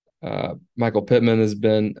 Michael Pittman has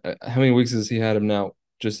been how many weeks has he had him now?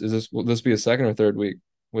 Just is this will this be a second or third week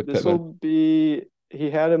with This will Pittman? be, he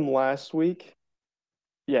had him last week.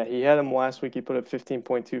 Yeah, he had him last week. He put up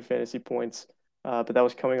 15.2 fantasy points, but that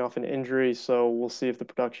was coming off an injury. So we'll see if the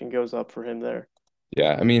production goes up for him there.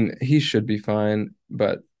 Yeah, I mean he should be fine,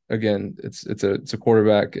 but again, it's a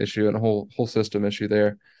quarterback issue and a whole system issue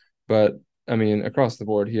there. But I mean, across the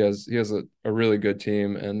board, he has a really good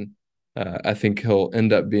team, and I think he'll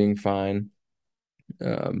end up being fine.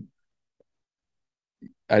 Um,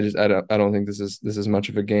 I don't think this is much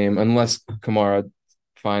of a game unless Kamara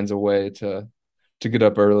finds a way to get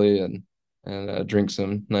up early and drink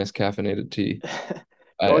some nice caffeinated tea.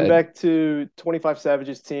 Going I back to 25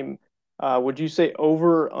 Savage's team, would you say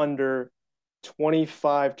over or under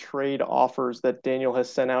 25 trade offers that Daniel has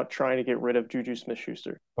sent out trying to get rid of Juju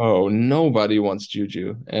Smith-Schuster? Oh, nobody wants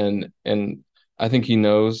Juju, and I think he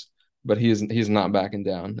knows, but he's not backing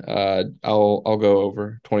down. I'll go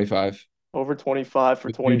over 25 Over 25 for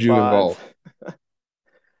with Juju 25. involved.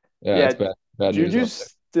 Yeah, it's Yeah, bad news Juju's out there.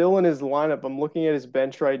 still in his lineup. I'm looking at his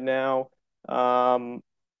bench right now. Um,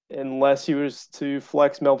 Unless he was to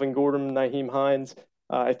flex Melvin Gordon, Naheem Hines,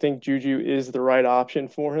 I think Juju is the right option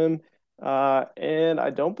for him. And I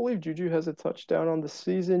don't believe Juju has a touchdown on the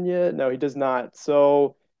season yet. No, he does not.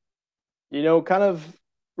 So, kind of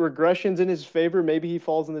regressions in his favor. Maybe he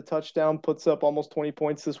falls in the touchdown, puts up almost 20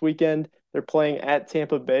 points this weekend. They're playing at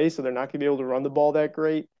Tampa Bay, so they're not going to be able to run the ball that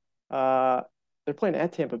great. Uh, they're playing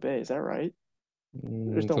at Tampa Bay. Is that right?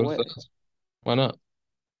 There's no So it way. says. Why not?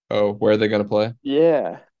 Oh, where are they going to play?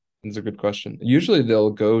 Yeah. It's a good question. Usually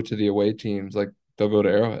they'll go to the away teams, like they'll go to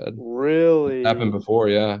Arrowhead. Happened Really before,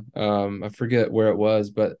 yeah. I forget where it was,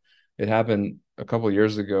 but it happened a couple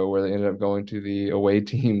years ago where they ended up going to the away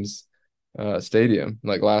team's stadium,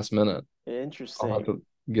 like last minute. I'll have interesting. to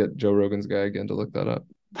get Joe Rogan's guy again to look that up.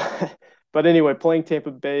 But anyway, playing Tampa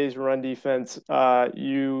Bay's run defense,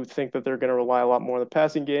 you think that they're going to rely a lot more on the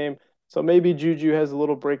passing game. So maybe Juju has a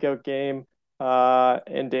little breakout game,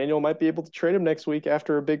 and Daniel might be able to trade him next week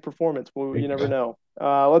after a big performance. Well, you never Okay. know.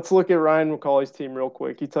 Let's look at Ryan McCauley's team real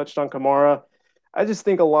quick. He touched on Kamara. I just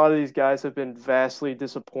think a lot of these guys have been vastly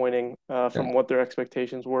disappointing Yeah. from what their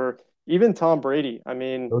expectations were. Even Tom Brady. I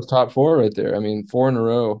mean, Those top four right there. I mean, four in a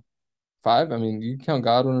row. Five. I mean, you can count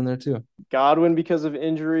Godwin in there too. Godwin because of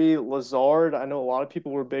injury. Lazard, I know a lot of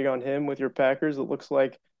people were big on him with your Packers. It looks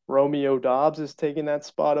like Romeo Dobbs is taking that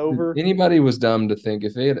spot over. Anybody was dumb to think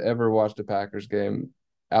if they had ever watched a Packers game,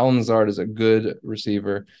 Alan Lazard is a good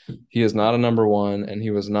receiver. He is not a number one, and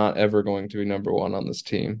he was not ever going to be number one on this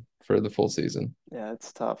team for the full season. Yeah,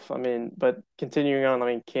 it's tough. I mean, but continuing on, I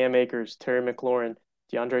mean, Cam Akers, Terry McLaurin,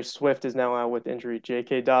 DeAndre Swift is now out with injury.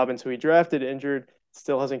 J.K. Dobbins, who he drafted injured,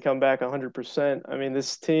 still hasn't come back 100%. I mean,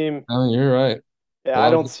 this team, Oh, you're right. A yeah, I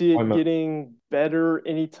lot of don't see it disappointment. getting better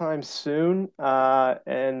anytime soon.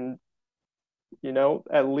 And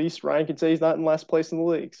at least Ryan can say he's not in last place in the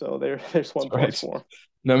league. So there's one That's plus right. for him.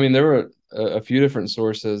 No, I mean there were a few different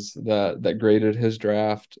sources that graded his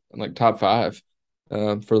draft like top five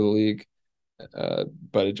for the league,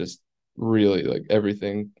 but it just really like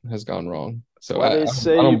everything has gone wrong. That's So why they I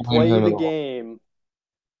say you don't blame play him the at all. game.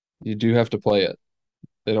 You do have to play it.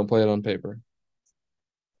 They don't play it on paper.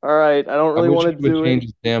 All right, I don't I really wish want he to would do it. change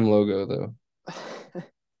his damn logo though,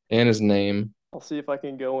 and his name. I'll see if I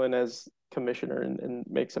can go in as commissioner and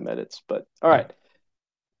make some edits. But all Yeah. right,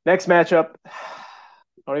 next matchup.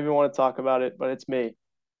 I don't even want to talk about it, but it's me.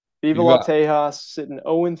 Viva La Viva. Tejas sitting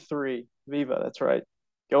 0-3. Viva, that's right.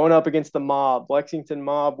 Going up against the Mob, Lexington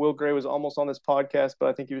Mob. Will Gray was almost on this podcast, but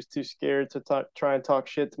I think he was too scared to try and talk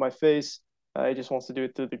shit to my face. He just wants to do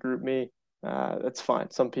it through the group me. That's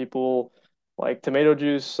fine. Some people like tomato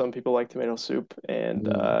juice, some people like tomato soup, and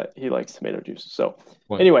Ooh, he likes tomato juice. So,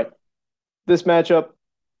 point. anyway, this matchup,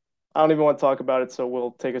 I don't even want to talk about it, so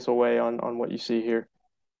we'll take us away on what you see here.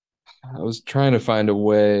 I was trying to find a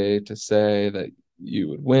way to say that you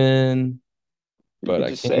would win, You but could I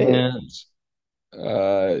just say it. can't.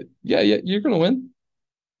 Yeah, you're gonna win.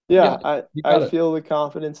 You Yeah, got it. I You I got it. feel the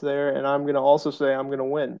confidence there, and I'm gonna also say I'm gonna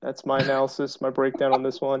win. That's my analysis, my breakdown on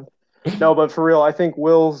this one. No, but for real, I think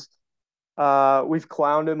Will's we've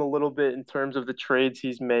clowned him a little bit in terms of the trades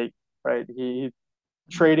he's made, right? He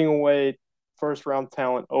trading away first round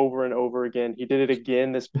talent over and over again. He did it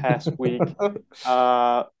again this past week.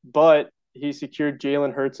 But he secured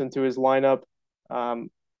Jalen Hurts into his lineup. Um,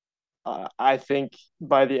 I think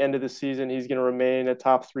by the end of the season, he's going to remain a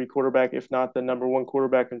top three quarterback, if not the number one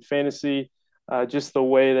quarterback in fantasy. Just the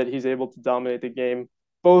way that he's able to dominate the game,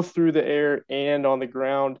 both through the air and on the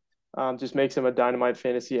ground, just makes him a dynamite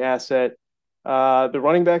fantasy asset. The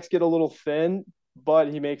running backs get a little thin, but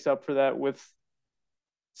he makes up for that with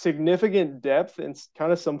significant depth and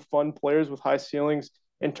kind of some fun players with high ceilings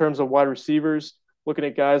in terms of wide receivers. Looking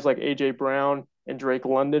at guys like AJ Brown and Drake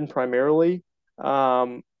London primarily.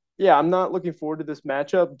 Yeah, I'm not looking forward to this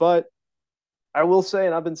matchup, but I will say,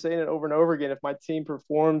 and I've been saying it over and over again, if my team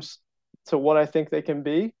performs to what I think they can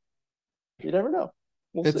be, you never know.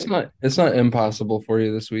 We'll see. It's not impossible for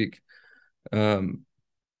you this week. Um,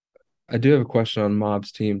 I do have a question on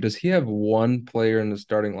Mob's team. Does he have one player in the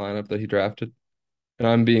starting lineup that he drafted? And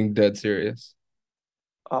I'm being dead serious.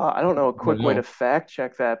 I don't know a I don't quick way to know. fact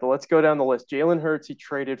check that, but let's go down the list. Jalen Hurts, he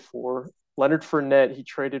traded for Leonard Fournette. He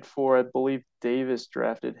traded for, I believe, Davis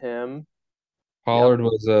drafted him. Yep. Pollard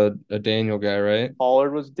was a Daniel guy, right?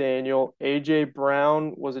 Pollard was Daniel. AJ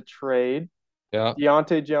Brown was a trade. Yeah,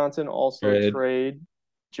 Deontay Johnson also trade. trade.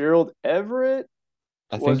 Gerald Everett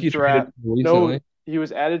I think was you traded draft. No, recently. he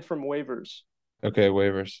was added from waivers. Okay,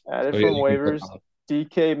 waivers. Added So yeah, from you can put waivers. on.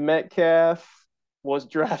 DK Metcalf was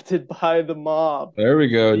drafted by the Mob. There we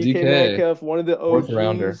go. DK DK, Metcalf, one of the fourth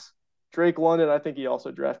rounder. OGs. Drake London, I think he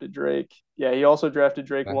also drafted Drake. Yeah, he also drafted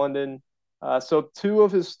Drake Okay. London. So two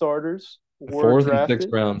of his starters were Fourth and sixth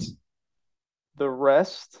drafted. rounds. The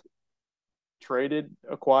rest traded,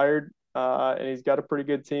 acquired, and he's got a pretty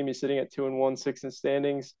good team. He's sitting at 2-1, six in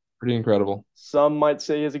standings. Pretty incredible. Some might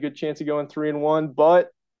say he has a good chance of going 3-1, but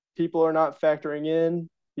people are not factoring in.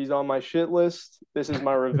 He's on my shit list. This is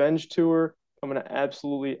my revenge tour. I'm going to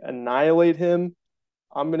absolutely annihilate him.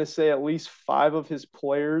 I'm going to say at least five of his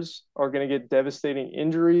players are going to get devastating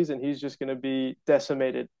injuries, and he's just going to be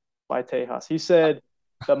decimated by Tejas. He said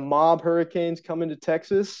The mob hurricanes coming to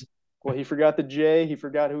Texas. Well, he forgot the J. He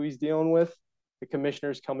forgot who he's dealing with. The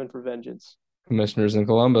commissioner's coming for vengeance. Commissioners in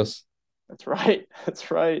Columbus. That's right. That's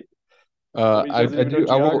right. Somebody doesn't I even know do.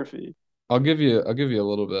 geography. I'll give you a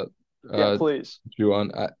little bit. Yeah, Uh, please. Chew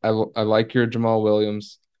on. I like your Jamal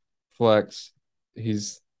Williams flex.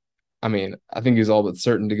 He's, I mean, I think he's all but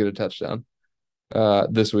certain to get a touchdown.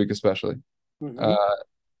 This week especially. Mm-hmm. Uh,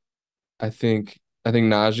 I think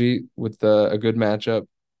Najee with a good matchup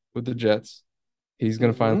with the Jets, he's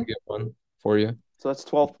gonna finally Mm-hmm. get one for you. So that's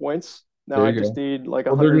 12 points. Now There I you just go. need like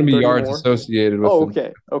Well, they're gonna be 130 yards more. associated with Oh, the,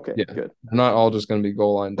 okay. Okay, yeah. good. They're not all just gonna be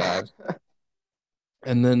goal line dives.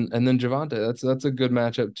 And then Javante, that's a good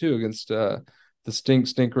matchup too against the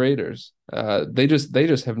stink Raiders. They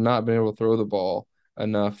just have not been able to throw the ball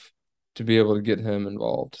enough to be able to get him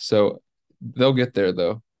involved. So they'll get there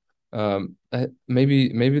though.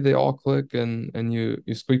 Maybe they all click and you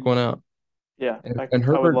squeak one out. Yeah, And I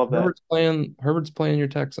would love that. Herbert's playing your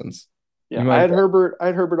Texans. Yeah, You might I had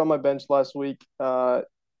Herbert on my bench last week.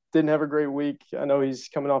 Didn't have a great week. I know he's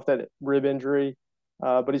coming off that rib injury,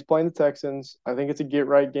 but he's playing the Texans. I think it's a get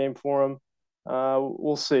right game for him.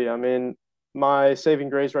 We'll see. I mean, my saving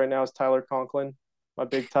grace right now is Tyler Conklin, my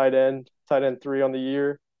big tight end three on the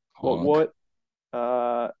year. What honk. what?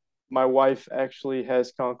 Uh, my wife actually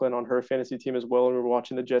has Conklin on her fantasy team as well, and we were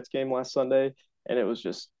watching the Jets game last Sunday, and it was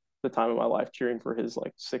just the time of my life cheering for his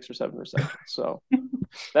like 6 or 7 receptions. So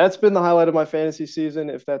that's been the highlight of my fantasy season.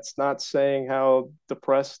 If that's not saying how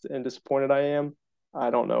depressed and disappointed I am, I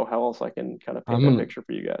don't know how else I can kind of paint I'm that gonna picture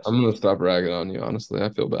for you guys. I'm gonna stop ragging on you, honestly. I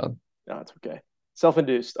feel bad. No, it's okay.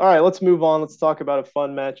 Self-induced. All right, let's move on. Let's talk about a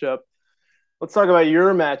fun matchup. Let's talk about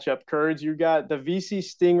your matchup, Kurds. You got the VC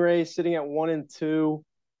Stingray sitting at 1-2,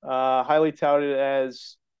 highly touted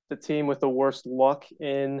as the team with the worst luck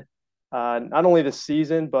in not only the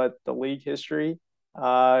season but the league history.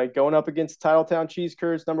 Going up against Titletown Cheese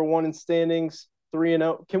Curds, number one in standings,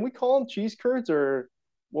 3-0. Can we call them Cheese Curds or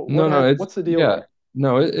No, no, it's What's the deal yeah. there?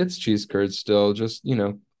 No, it's cheese curds still. Just,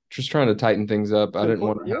 just trying to tighten things up. Yeah, I didn't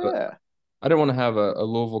want to have a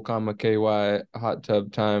Louisville, comma KY hot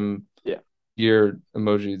tub time yeah. year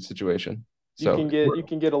emoji situation. So You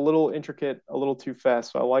can get a little intricate, a little too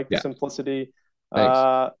fast. So I like the yeah, simplicity. thanks.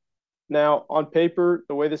 Uh, Now, on paper,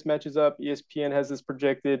 the way this matches up, ESPN has this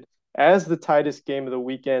projected as the tightest game of the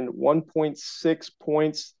weekend, 1.6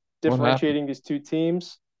 points What happened? differentiating these two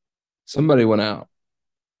teams. Somebody went out,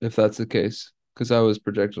 if that's the case, because I was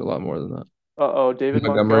projected a lot more than that. Uh-oh, David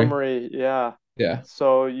Montgomery. Montgomery. Yeah. Yeah.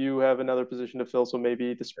 So you have another position to fill, so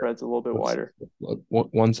maybe the spread's a little bit Let's wider.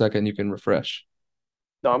 one second you can refresh.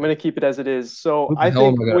 No, I'm going to keep it as it is. So What the I hell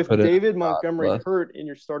think am I gonna with put in? David Montgomery hurt in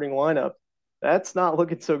your starting lineup, that's not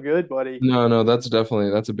looking so good, buddy. No, no, that's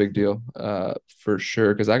a big deal. For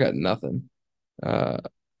sure, because I got nothing. Uh,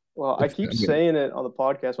 Well, I if keep I mean, saying it on the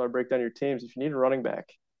podcast when I break down your teams. If you need a running back,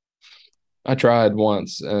 I tried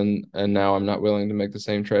once, and now I'm not willing to make the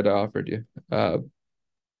same trade I offered you. yeah,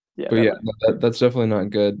 But yeah, never. that's definitely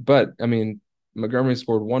not good. But I mean, Montgomery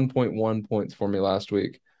scored 1.1 points for me last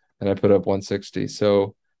week, and I put up 160.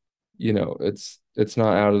 So, it's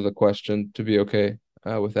not out of the question to be okay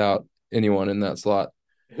without anyone in that slot.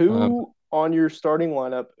 Um, Who on your starting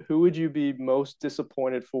lineup, who would you be most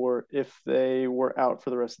disappointed for if they were out for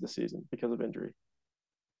the rest of the season because of injury?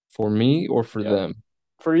 for me or for Yeah. them?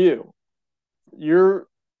 For you, your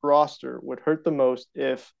roster would hurt the most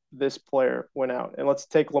if this player went out. And let's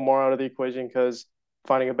take Lamar out of the equation because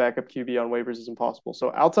finding a backup QB on waivers is impossible.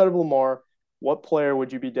 So outside of Lamar, what player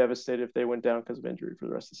would you be devastated if they went down because of injury for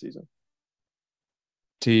the rest of the season?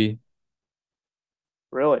 T.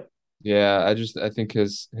 Really? Yeah, I think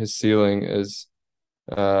his ceiling is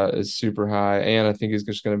super high, and I think he's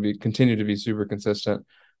just going to be continue to be super consistent.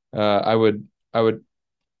 I would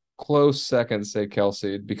close second say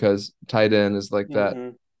Kelsey because tight end is like Mm-hmm.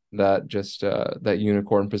 that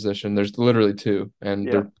unicorn position. There's literally two, and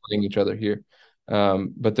Yeah. they're playing each other here.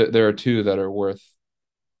 But there are two that are worth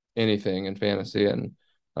anything in fantasy, and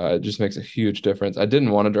it just makes a huge difference. I didn't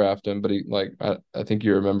want to draft him, but I think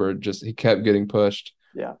you remember just he kept getting pushed,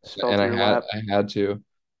 Yeah. Just fell and to your lap. I had to.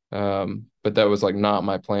 But that was like not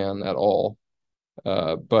my plan at all.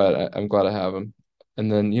 But I'm glad I have him.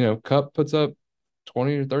 And then, Cup puts up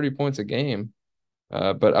 20 or 30 points a game.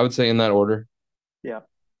 But I would say in that order. Yeah.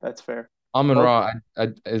 That's fair. Amon Well, Ra,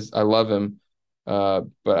 I love him.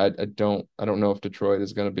 But I don't know if Detroit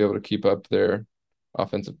is going to be able to keep up their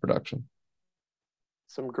offensive production.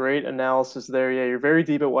 some great analysis there. Yeah, you're very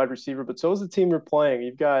deep at wide receiver, but so is the team you're playing.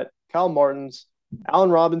 You've got Kyle Martins, Allen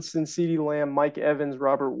Robinson, CeeDee Lamb, Mike Evans,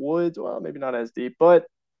 Robert Woods. Well, maybe not as deep, but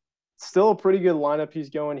still a pretty good lineup he's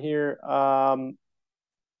going here.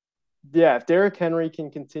 yeah, if Derrick Henry can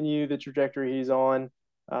continue the trajectory he's on,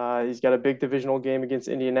 he's got a big divisional game against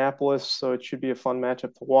Indianapolis, so it should be a fun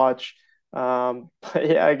matchup to watch. But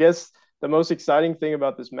yeah, I guess the most exciting thing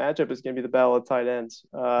about this matchup is going to be the battle of tight ends.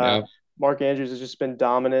 Yeah. Mark Andrews has just been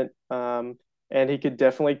dominant, and he could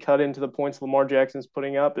definitely cut into the points Lamar Jackson's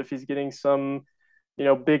putting up if he's getting some,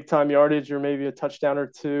 big time yardage or maybe a touchdown or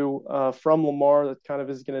two from Lamar. That kind of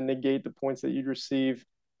is going to negate the points that you'd receive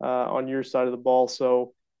on your side of the ball.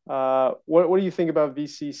 So. What do you think about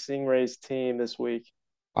VC Stingray's team this week?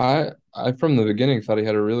 I from the beginning thought he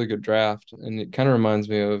had a really good draft, and it kind of reminds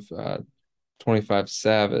me of 25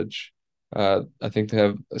 Savage. I think they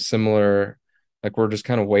have a similar, like we're just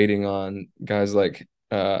kind of waiting on guys like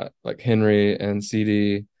Henry and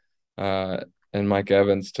CD uh and Mike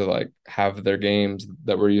Evans to like have their games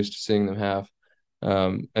that we're used to seeing them have.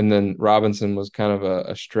 And then Robinson was kind of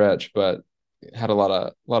a stretch, but had a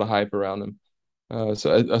lot of hype around him.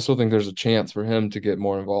 So I still think there's a chance for him to get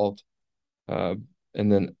more involved. Uh, and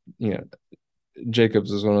then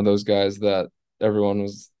Jacobs is one of those guys that everyone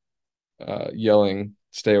was yelling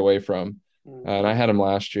stay away from. And I Mm-hmm. had him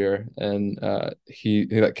last year, and he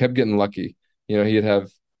like kept getting lucky. He'd have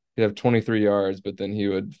 23 yards, but then he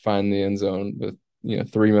would find the end zone with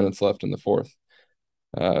 3 minutes left in the fourth.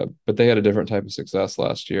 But they had a different type of success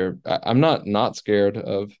last year. I'm not scared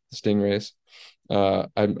of the Stingrays.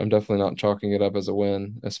 I'm definitely not chalking it up as a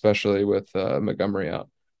win, especially with Montgomery out.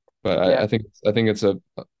 But I, Yeah, I think I think it's a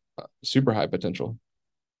super high potential.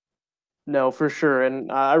 no, for sure.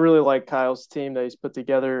 And I really like Kyle's team that he's put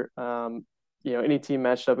together. Any team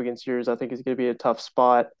matched up against yours, I think is going to be a tough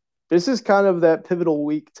spot. This is kind of that pivotal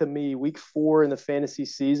week to me, week 4 in the fantasy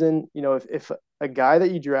season. If a guy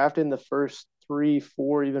that you drafted in the first 3,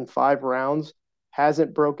 4, even 5 rounds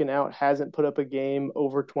hasn't broken out, hasn't put up a game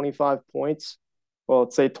over 25 points, well,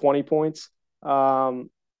 let's say 20 points, um,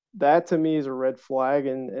 that to me is a red flag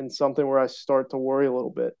and something where I start to worry a little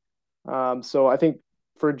bit. So I think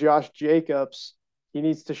for Josh Jacobs, he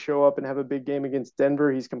needs to show up and have a big game against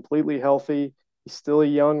Denver. He's completely healthy. He's still a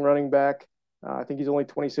young running back. I think he's only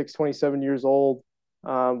 26, 27 years old.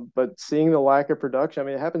 But seeing the lack of production, I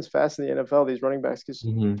mean, it happens fast in the NFL. These running backs just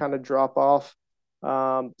Hmm. kind of drop off.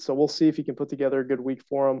 So we'll see if he can put together a good week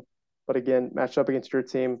for him. But again, matched up against your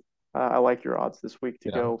team, I like your odds this week to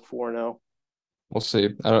Yeah, go 4-0. we'll see.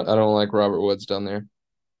 I don't like Robert Woods down there.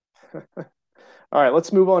 All right,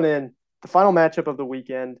 let's move on in. The final matchup of the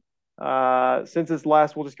weekend. Since it's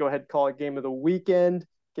last, we'll just go ahead and call it game of the weekend,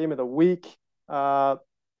 game of the week. Uh,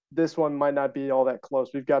 this one might not be all that close.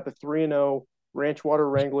 We've got the 3-0 Ranch Water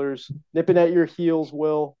Wranglers nipping at your heels,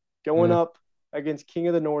 Will, going Yeah. up against King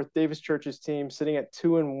of the North, Davis Church's team, sitting at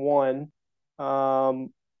 2-1.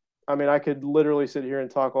 I mean, I could literally sit here and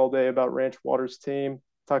talk all day about Ranch Water's team,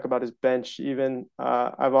 talk about his bench, even.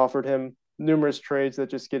 I've offered him numerous trades that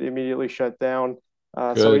just get immediately shut down.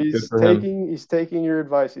 So Good he's for him. taking he's taking your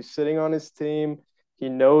advice. He's sitting on his team. He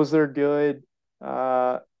knows they're good.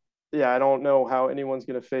 Uh, yeah, I don't know how anyone's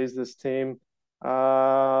going to phase this team.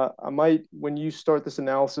 I might, when you start this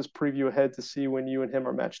analysis, preview ahead to see when you and him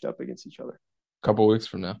are matched up against each other. A couple weeks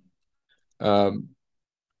from now. Um,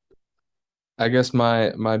 I guess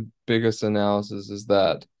my biggest analysis is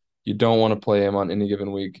that you don't want to play him on any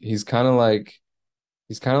given week. He's kind of like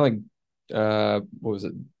what was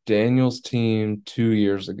it? Daniel's team 2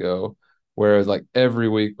 years ago, whereas like every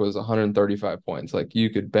week was 135 points. Like you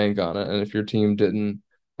could bank on it, and if your team didn't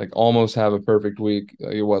like almost have a perfect week,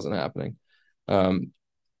 like, it wasn't happening. Um,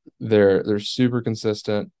 they're super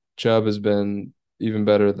consistent. Chubb has been even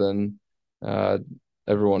better than uh,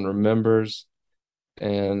 everyone remembers.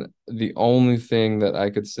 And the only thing that I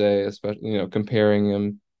could say, especially, comparing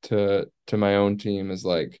him to my own team is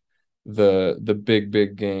like the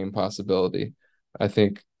big game possibility. I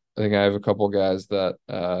think I think I have a couple guys that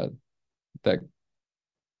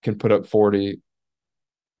can put up 40,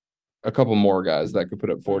 a couple more guys that could put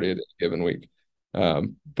up 40 Mm. at any given week.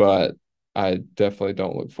 But I definitely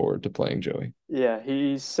don't look forward to playing Joey. Yeah,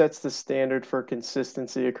 he sets the standard for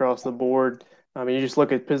consistency across the board. I mean, you just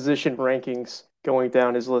look at position rankings going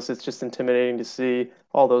down his list. It's just intimidating to see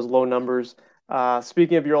all those low numbers.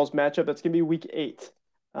 Speaking of your all's matchup, that's going to be week 8.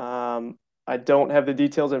 I don't have the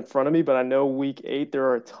details in front of me, but I know week 8 there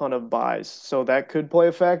are a ton of buys. So that could play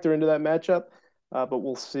a factor into that matchup. But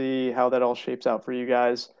we'll see how that all shapes out for you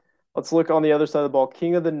guys. Let's look on the other side of the ball.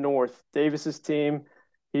 King of the North, Davis's team.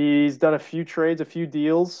 He's done a few trades, a few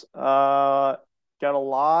deals. Got a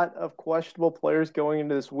lot of questionable players going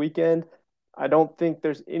into this weekend. I don't think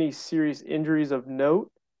there's any serious injuries of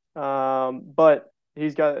note, but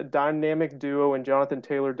he's got a dynamic duo in Jonathan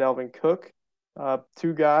Taylor, Dalvin Cook,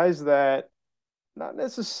 two guys that not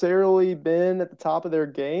necessarily been at the top of their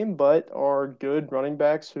game, but are good running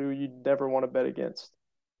backs who you never want to bet against.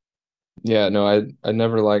 Yeah, no, I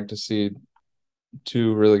never like to see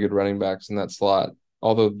two really good running backs in that slot.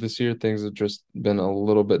 Although this year things have just been a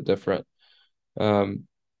little bit different. Um,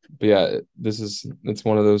 but yeah, it's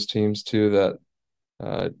one of those teams too that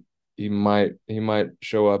uh, he might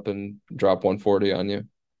show up and drop 140 on you.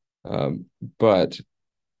 But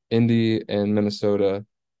Indy and Minnesota,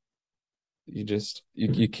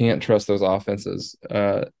 you can't trust those offenses.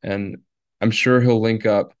 And I'm sure he'll link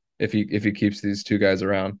up if he keeps these two guys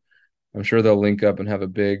around. I'm sure they'll link up and have a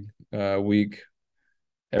big week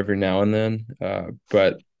every now and then.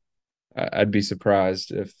 But I'd be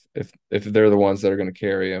surprised if they're the ones that are going to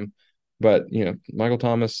carry him. But Michael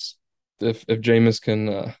Thomas, if Jameis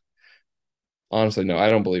can, honestly, no, I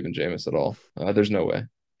don't believe in Jameis at all. There's no way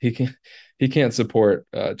he can he can't support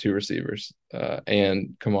two receivers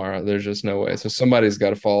and Kamara. There's just no way. So somebody's got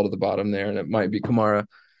to fall to the bottom there, and it might be Kamara.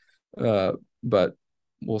 But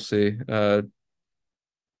we'll see.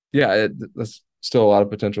 Yeah, that's still a lot of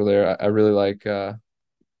potential there. I really like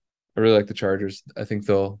the Chargers. I think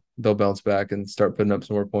they'll bounce back and start putting up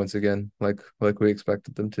some more points again, like we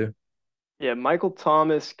expected them to. Yeah, Michael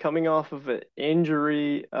Thomas coming off of an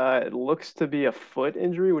injury. It looks to be a foot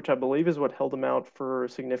injury, which I believe is what held him out for a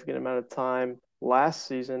significant amount of time last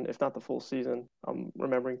season, if not the full season. I'm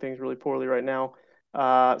remembering things really poorly right now.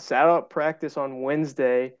 Sat out practice on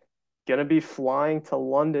Wednesday. Gonna be flying to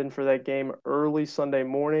London for that game early Sunday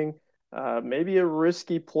morning. Maybe a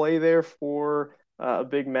risky play there for a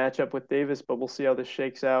big matchup with Davis, but we'll see how this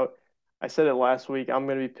shakes out. I said it last week. I'm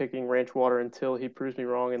going to be picking Ranchwater until he proves me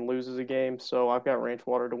wrong and loses a game. So I've got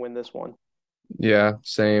Ranchwater to win this one. Yeah,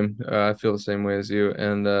 same. I feel the same way as you.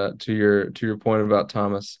 And to your point about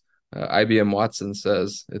Thomas, IBM Watson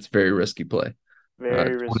says it's very risky play.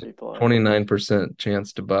 Very 20, risky play. 29%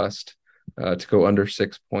 chance to bust, to go under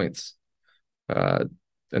 6 points. Uh,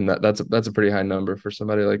 and that's a pretty high number for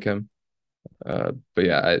somebody like him. But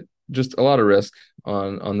yeah, just a lot of risk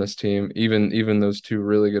on this team. Even those two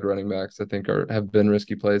really good running backs, I think have been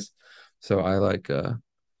risky plays. So I like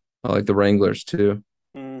the Wranglers too.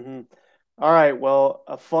 Hmm. All right. Well,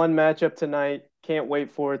 a fun matchup tonight. Can't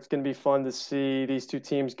wait for it. It's going to be fun to see these two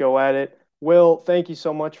teams go at it. Will, thank you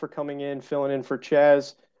so much for coming in, filling in for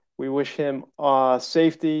Chaz. We wish him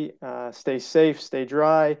safety. Stay safe, stay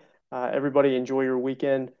dry. Everybody enjoy your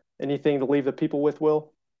weekend. Anything to leave the people with,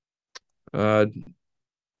 Will? Uh,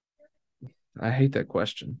 I hate that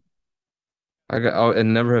question. I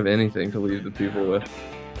never have anything to leave the people with.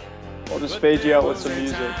 I'll just fade you out with some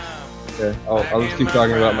music. Okay, I'll just keep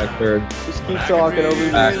talking about my third. Just keep talking over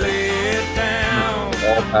music.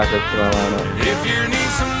 All Packers to my lineup. If you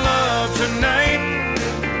need some love tonight,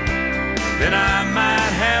 then I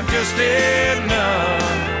might have just enough.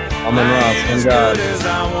 I'm in Ross. As Thank God. good as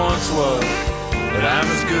I once was, but I'm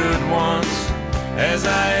as good once as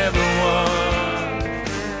I